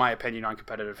you like my opinion on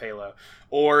competitive Halo,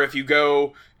 or if you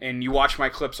go and you watch my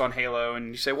clips on Halo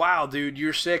and you say, wow, dude,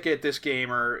 you're sick at this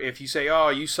game, or if you say, oh,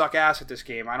 you suck ass at this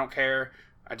game. I don't care.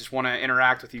 I just want to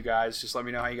interact with you guys. Just let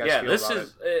me know how you guys feel about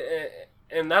it.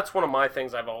 And that's one of my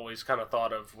things I've always kind of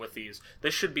thought of with these.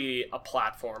 This should be a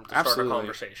platform to start a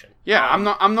conversation. Yeah,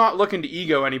 I'm not looking to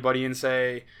ego anybody and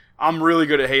say, I'm really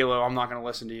good at Halo. I'm not going to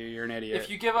listen to you. You're an idiot. If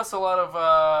you give us a lot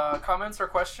of comments or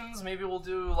questions, maybe we'll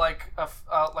do like a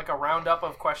roundup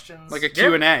of questions, like a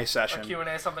Q&A session, a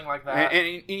Q&A, something like that.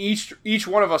 And each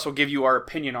one of us will give you our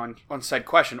opinion on said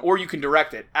question, or you can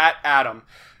direct it at Adam.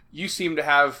 You seem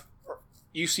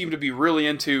to be really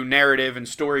into narrative and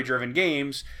story-driven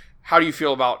games. How do you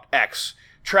feel about X?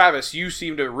 Travis, you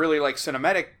seem to really like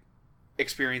cinematic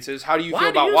experiences. How do you feel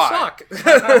about Y? Suck?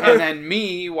 And then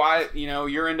me, why,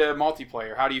 you're into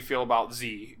multiplayer. How do you feel about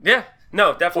Z? Yeah.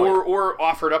 No, definitely. Or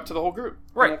offer it up to the whole group.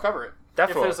 Right. And we'll cover it.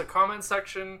 Definitely. If there's a comment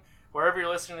section, wherever you're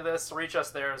listening to this, reach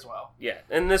us there as well. Yeah.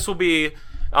 And this will be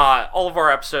all of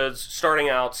our episodes starting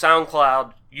out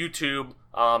SoundCloud, YouTube.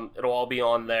 It'll all be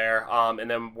on there.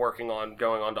 And then going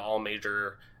on to all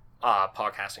major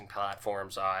podcasting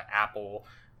platforms, Apple,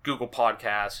 Google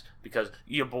Podcasts, because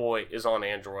your boy is on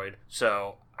Android,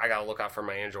 so I gotta look out for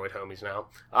my Android homies now.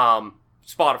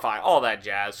 Spotify, all that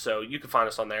jazz, so you can find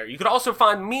us on there. You could also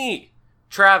find me,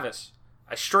 Travis.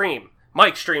 I stream.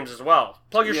 Mike streams as well.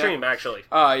 Plug your stream, actually.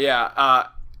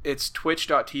 It's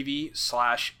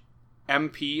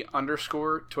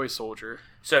twitch.tv/MP_Toy Soldier.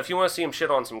 So if you want to see him shit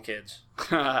on some kids,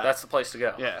 that's the place to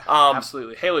go. Yeah,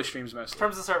 absolutely. Halo streams mostly.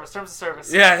 Terms of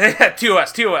service. Yeah,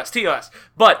 TOS.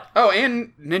 But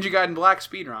and Ninja Gaiden Black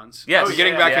speedruns. Yes. I'm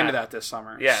getting back into that this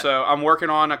summer. Yeah. So I'm working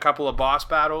on a couple of boss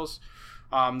battles.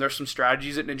 There's some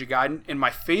strategies at Ninja Gaiden, and my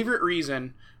favorite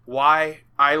reason why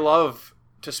I love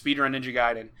to speedrun Ninja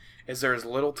Gaiden is there's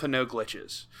little to no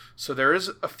glitches. So there is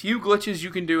a few glitches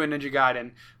you can do in Ninja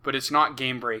Gaiden, but it's not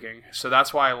game breaking. So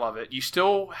that's why I love it. You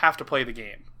still have to play the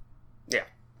game. Yeah.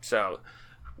 So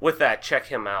with that, check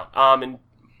him out. And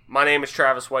my name is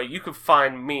Travis White. You can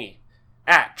find me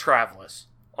at Travelus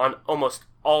on almost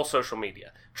all social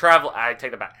media. I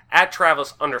take that back. At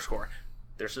Travelus_.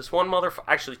 There's this one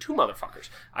actually two motherfuckers.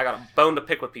 I got a bone to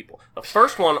pick with people. The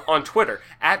first one on Twitter,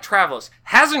 at Travelus,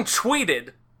 hasn't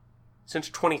tweeted since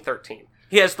 2013.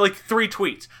 He has like 3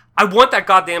 tweets. I want that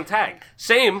goddamn tag.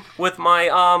 Same with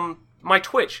my my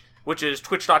Twitch, which is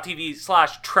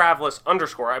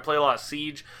twitch.tv/Travelus_. I play a lot of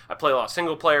Siege. I play a lot of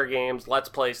single player games, Let's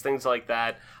Plays, things like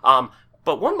that.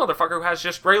 But one motherfucker who has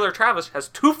just regular Travis has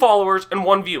 2 followers and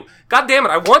 1 view. God damn it,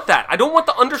 I want that. I don't want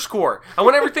the underscore. I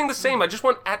want everything the same. I just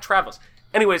want @Travis.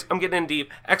 Anyways, I'm getting in deep.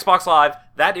 Xbox Live,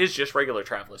 that is just regular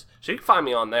Travelers. So you can find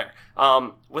me on there.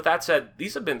 With that said,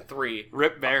 these have been 3.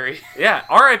 Rip Barry. Yeah,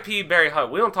 R.I.P. Barry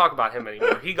Hunt. We don't talk about him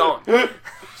anymore. He gone.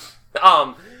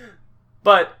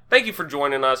 But thank you for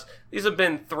joining us. These have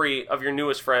been 3 of your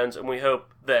newest friends, and we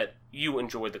hope that you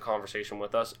enjoyed the conversation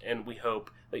with us, and we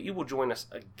hope that you will join us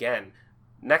again.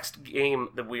 Next game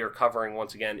that we are covering,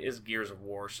 once again, is Gears of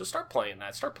War. So start playing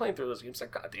that. Start playing through those games. They're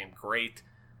goddamn great.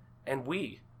 And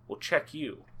we will check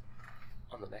you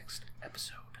on the next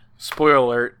episode. Spoiler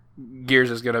alert,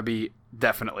 Gears is going to be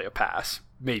definitely a pass.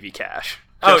 Maybe cash.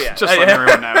 Just letting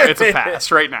everyone know. It's a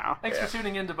pass right now. Thanks for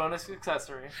tuning in to Bonus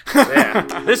Accessory. Yeah.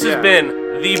 This has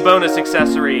been the Bonus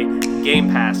Accessory Game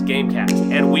Pass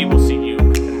Gamecast, and we will see you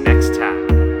next time.